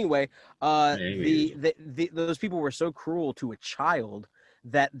 So anyway, those people were so cruel to a child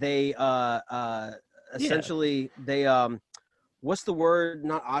that they essentially they what's the word?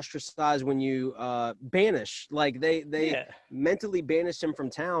 Not ostracize when you banish. Like they mentally banished him from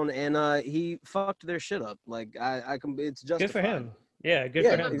town, and he fucked their shit up. Like I can. It's justified. Good for him. Yeah, good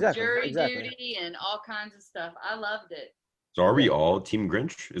for him. Exactly. Jury Exactly. duty and all kinds of stuff. I loved it. So are we all Team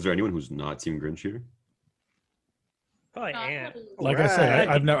Grinch? Is there anyone who's not Team Grinch here? Probably Ant. Like I said,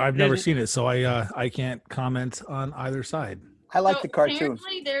 I've never seen it, so I can't comment on either side. I like So the cartoons.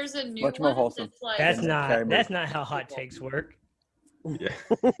 apparently there's a new Much more one wholesome. that's like That's not how hot takes work. Yeah.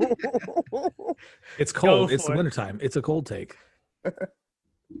 It's Go cold. It's for the it. wintertime. It's a cold take.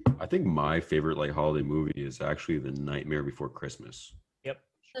 I think my favorite like holiday movie is actually The Nightmare Before Christmas. Yep.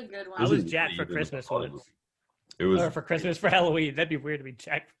 a good one. I was Isn't Jack it for even a Christmas holiday once. movie? It was Or for Christmas for Halloween. That'd be weird to be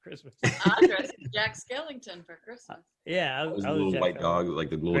Jack for Christmas. I dressed as Jack Skellington for Christmas. Yeah, It was I a was little Jack white for- dog, like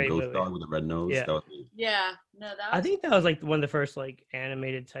the little Great ghost movie. dog with the red nose. Yeah. That was me. Yeah, no, that was I think that was like one of the first like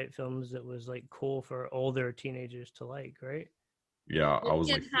animated type films that was like cool for older teenagers to like, right? Yeah, I was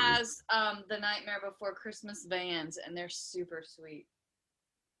like, Lincoln has the Nightmare Before Christmas vans, and they're super sweet.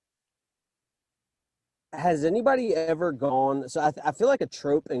 Has anybody ever gone? So I feel like a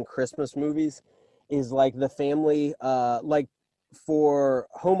trope in Christmas movies is like the family, like for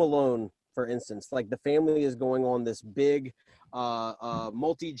Home Alone, for instance, like the family is going on this big,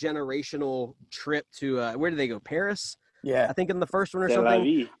 multi-generational trip to where do they go? Paris? Yeah, I think in the first one or Tel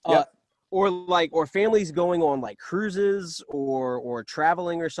something. Aviv. Or families going on like cruises or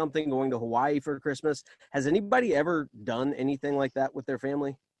traveling or something, going to Hawaii for Christmas. Has anybody ever done anything like that with their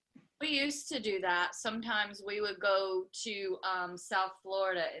family? We used to do that. Sometimes we would go to South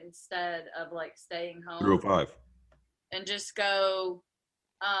Florida instead of like staying home 305. and just go.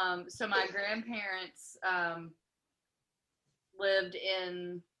 So my grandparents lived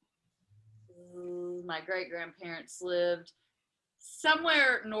in. My great grandparents lived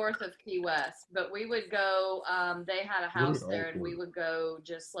somewhere north of Key West, but we would go, they had a house there and we would go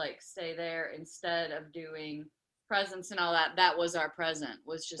just like stay there instead of doing presents and all that. That was our present,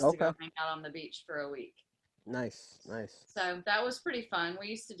 was just to go hang out on the beach for a week. Nice. So that was pretty fun. We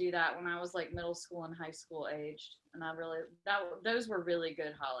used to do that when I was like middle school and high school aged, and those were really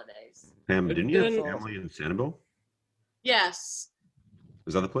good holidays. Pam, didn't you have family in Sanibel? Yes.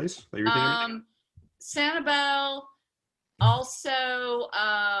 Is that the place that you were thinking of? Sanibel. Also,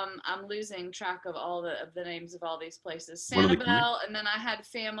 I'm losing track of all the names of all these places. Sanibel, and then I had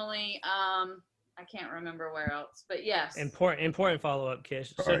family. I can't remember where else, but yes. Important follow-up,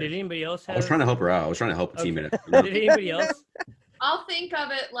 Kish. So did anybody else have? I was trying to help her out. I was trying to help a teammate. Did anybody else? I'll think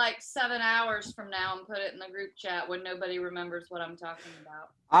of it like 7 hours from now and put it in the group chat when nobody remembers what I'm talking about.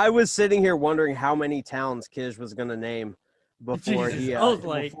 I was sitting here wondering how many towns Kish was going to name before he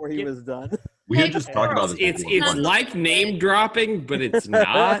was done. We had just talked about this. It's like name dropping, but it's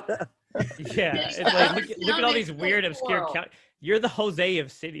not. Yeah, it's like look at all these weird, obscure counties. You're the Jose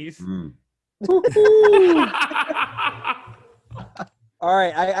of cities. All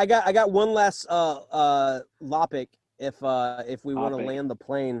right, I got one last topic if we want to land the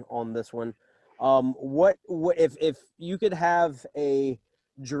plane on this one. What if you could have a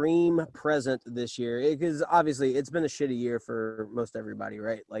dream present this year, because obviously it's been a shitty year for most everybody,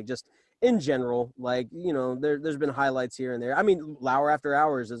 right? Like just in general, like, you know, there's been highlights here and there. I mean, Lauer After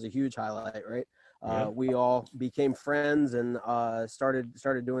Hours is a huge highlight, right? We all became friends and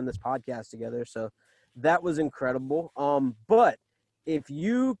started doing this podcast together, so that was incredible. But if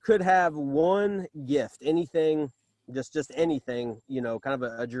you could have one gift, anything, just anything, you know, kind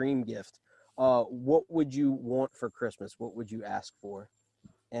of a dream gift, what would you want for Christmas? What would you ask for?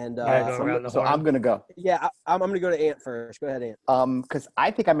 And so I'm gonna go. Yeah, I'm gonna go to Ant first. Go ahead, Ant. Because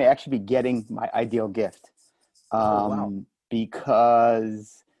I think I may actually be getting my ideal gift. Wow.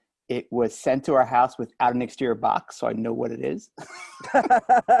 Because it was sent to our house without an exterior box, so I know what it is.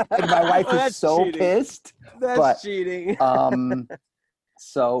 And my wife is so cheating. Pissed. That's cheating.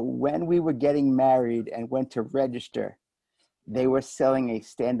 So when we were getting married and went to register, they were selling a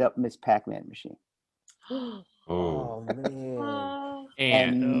stand-up Miss Pac-Man machine. Oh man.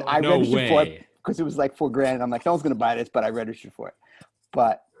 And I registered for it because it was like $4,000. And I'm like, no one's gonna buy this, but I registered for it.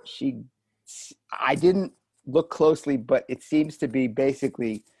 But I didn't look closely, but it seems to be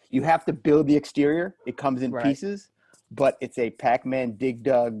basically you have to build the exterior. It comes in pieces, but it's a Pac-Man Dig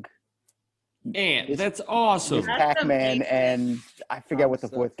Dug. And that's awesome. It's Pac-Man, and I forget what the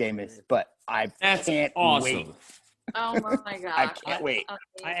fourth game is, but I can't wait. Oh my gosh. I can't wait.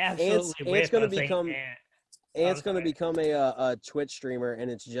 I absolutely wish Ant's going to become a Twitch streamer,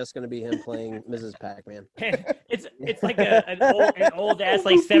 and it's just going to be him playing Mrs. Pac-Man. It's like an old ass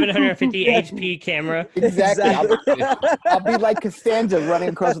like 750 HP camera. Exactly. I'll be like Costanza running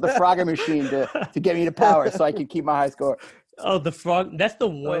across with the Frogger machine to get me to power so I can keep my high score. Oh, the frog! That's the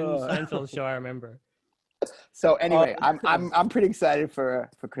one Seinfeld show I remember. So anyway, I'm pretty excited for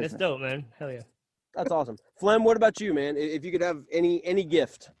Christmas. That's dope, man. Hell yeah. That's awesome. Flem, what about you, man? If you could have any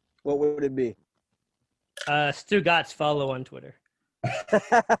gift, what would it be? Stu Gotts follow on Twitter.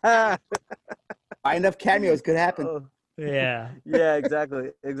 Buy enough cameos could happen. Yeah. Yeah,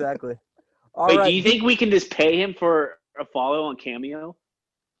 exactly. All Wait, right. do you think we can just pay him for a follow on Cameo?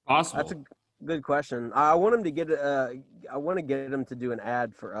 Possible. That's a good question. I want him to get I want to get him to do an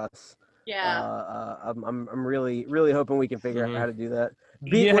ad for us. Yeah. I'm really hoping we can figure out how to do that.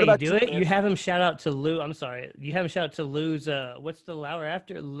 You know how you do it? You have him shout out to Lou. I'm sorry. You have him shout out to Lou's. What's the Lauer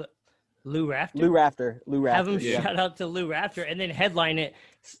after? Lou Rafter. Lou Rafter. Have him shout out to Lou Rafter, and then headline it.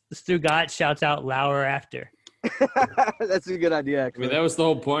 Stu Gotts shouts out Lauer after. That's a good idea. Actually. I mean, that was the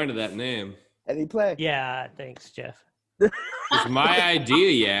whole point of that name. And he play. Yeah, thanks, Jeff. It's my idea,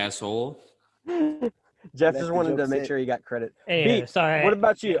 you asshole. Jeff just wanted to make sure he got credit. Hey, Beat, sorry. What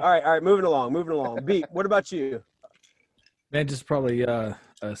about you? All right. Moving along. Beat, what about you? Man, just probably a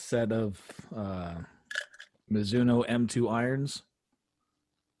set of Mizuno M2 irons.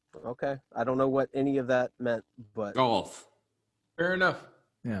 Okay. I don't know what any of that meant, but golf. Fair enough.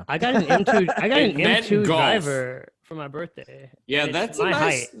 Yeah. I got an M2. I got an M2 golf. driver for my birthday. Yeah, It's that's a my nice.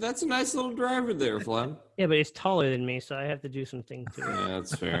 height. That's a nice little driver there, Flem. Yeah, but it's taller than me, so I have to do some things to it. Yeah,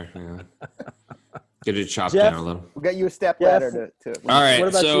 that's fair. Yeah. Get it chopped Jeff, down a little. We'll get you a step ladder to All right. What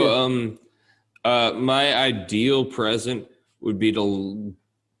about So, my ideal present would be to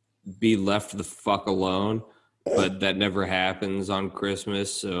be left the fuck alone, but that never happens on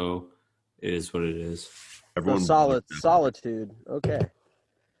Christmas, so it is what it is. Everyone solitude. Okay.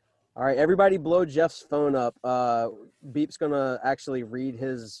 All right, everybody blow Jeff's phone up. Beep's going to actually read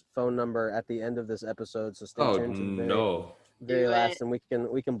his phone number at the end of this episode, so stay tuned to the no. very Do last, it. and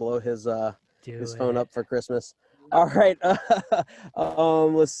we can blow his Do phone it. up for Christmas. All right.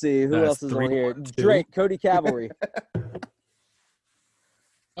 Let's see who else is on here. Drake, Cody Cavalry.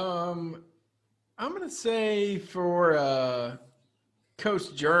 I'm gonna say for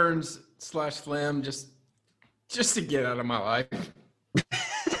Coach Jerns / Slim, just to get out of my life.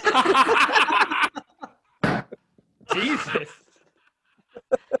 Jesus.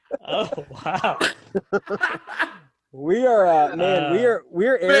 Oh wow. We are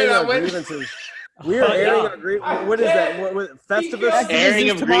we're airing Man, I our went- grievances. We are airing our grievances. What is that? What Festivus? Airing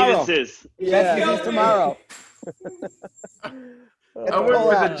of tomorrow. grievances. Yes, this is tomorrow. I went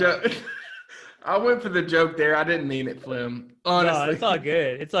for the joke. I went for the joke there. I didn't mean it, Flim. Honestly, No, it's all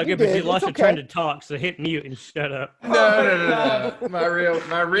good. It's all You good. But did. you lost It's your turn okay. to talk, so hit mute and shut up. No. My real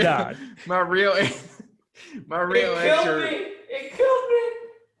God. answer. It killed me.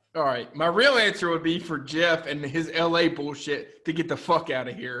 All right, my real answer would be for Jeff and his LA bullshit to get the fuck out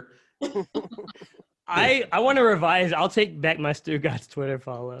of here. I want to revise. I'll take back my Stugatz Twitter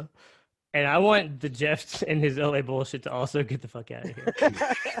follow, and I want the Jeff and his LA bullshit to also get the fuck out of here.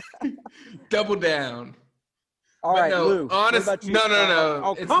 Double down. All But right, no, Lou. what honest, about you? no.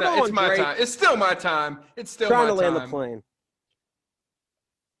 Oh, It's come not. on, It's my Drake. time. It's still my time. It's still Trying my to land time. the plane.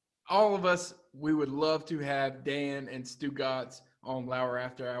 All of us, we would love to have Dan and Stugatz on Lauer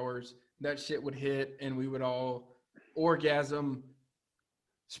After Hours. That shit would hit, and we would all orgasm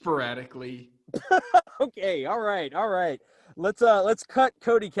sporadically. Okay, all right. Let's cut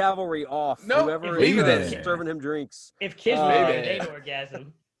Cody Cavalry off. No, Whoever leave is it there. serving him drinks. If kids Uh, would get an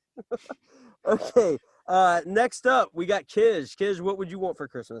orgasm. Okay. Next up, we got Kiz. Kiz, what would you want for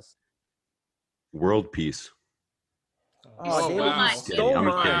Christmas? World peace. Oh, damn it, wow. you stole I'm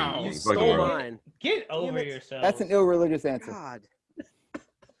mine. kidding. You It's stole fucking mine. Get over yourself. That's an irreligious answer. God.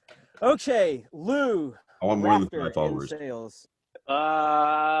 Okay, Lou. I want more than Rafter 5 followers. in sales.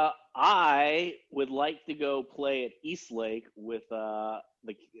 I would like to go play at Eastlake with the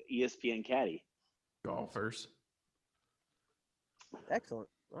ESPN caddy. Golfers. Excellent.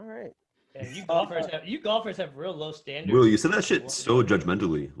 All right. Yeah, you golfers have real low standards. Will, you said that shit so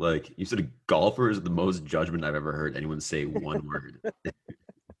judgmentally. Like, you said golfer is the most judgment I've ever heard anyone say one word.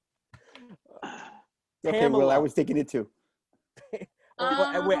 Okay, Will, I was thinking it too.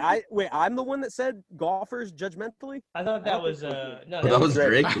 Wait, I'm the one that said golfers judgmentally? I thought that was no. Oh, that was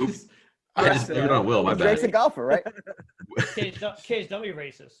Drake. Oops. I just said threw it on Will. My Drake's a bad. golfer, right? Kids, don't be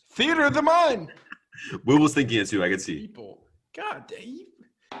racist. Theater of the mind. Will was thinking it too. I could see. People. God damn.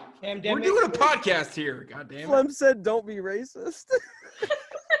 Damn We're it. doing a podcast here. God damn it. Flem said, "Don't be racist."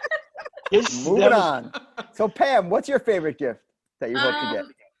 Moving on. So, Pam, what's your favorite gift that you hope to get?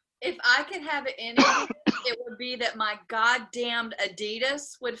 If I could have it any, it would be that my goddamned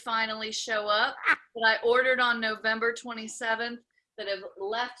Adidas would finally show up that I ordered on November 27th that have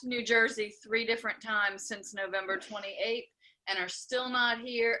left New Jersey 3 different times since November 28th and are still not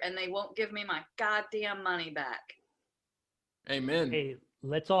here, and they won't give me my goddamn money back. Amen. Hey,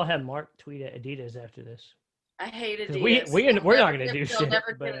 let's all have Mark tweet at Adidas after this. I hate 'Cause Adidas. we're not They'll gonna do they'll shit,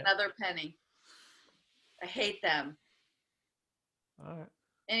 never but- get another penny. I hate them. All right.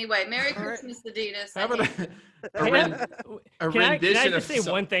 Anyway, Merry Christmas, Adidas. How about hate Can I rendition just of say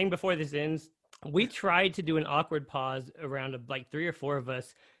some- one thing before this ends? We tried to do an awkward pause around like 3 or 4 of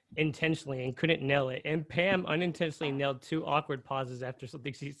us intentionally and couldn't nail it. And Pam unintentionally nailed 2 awkward pauses after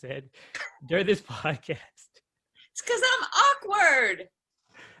something she said during this podcast. It's because I'm awkward.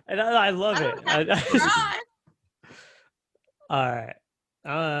 And I love I it. don't have to try. All right.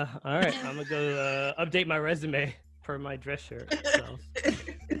 All right. I'm gonna go update my resume per my dress shirt. So.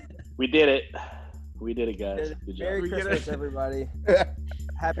 We did it. We did it, guys. Good job. Merry Christmas, everybody.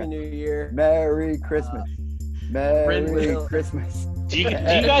 Happy New Year. Merry Christmas. Merry Will. Christmas. Do you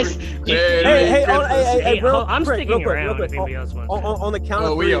guys? Hey, real I'm quick, sticking real quick, around real quick. if anybody else wants. On the count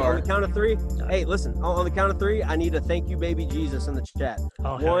Oh, of we 3. are. On the count of 3. Hey, listen. On the count of 3, I need to thank you, baby Jesus, in the chat.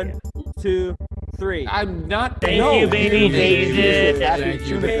 Oh, hell 1, 2, 3. I'm not. Thank you, baby Jesus. Thank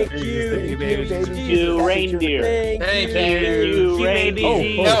you, Thank you, baby Jesus. You reindeer. Thank you, you. baby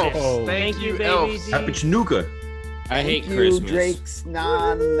Jesus. Elves. Thank you, baby elves. Jesus. Happy Chinooka. I hate Thank you, Christmas. Drake's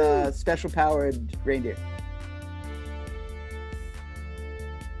non-special powered reindeer.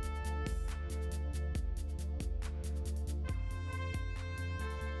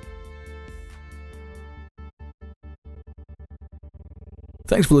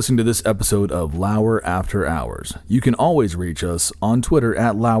 Thanks for listening to this episode of Lauer After Hours. You can always reach us on Twitter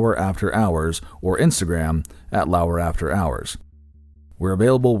at Lauer After Hours or Instagram at Lauer After Hours. We're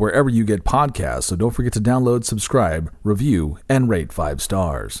available wherever you get podcasts, so don't forget to download, subscribe, review, and rate 5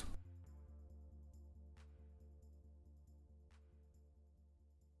 stars.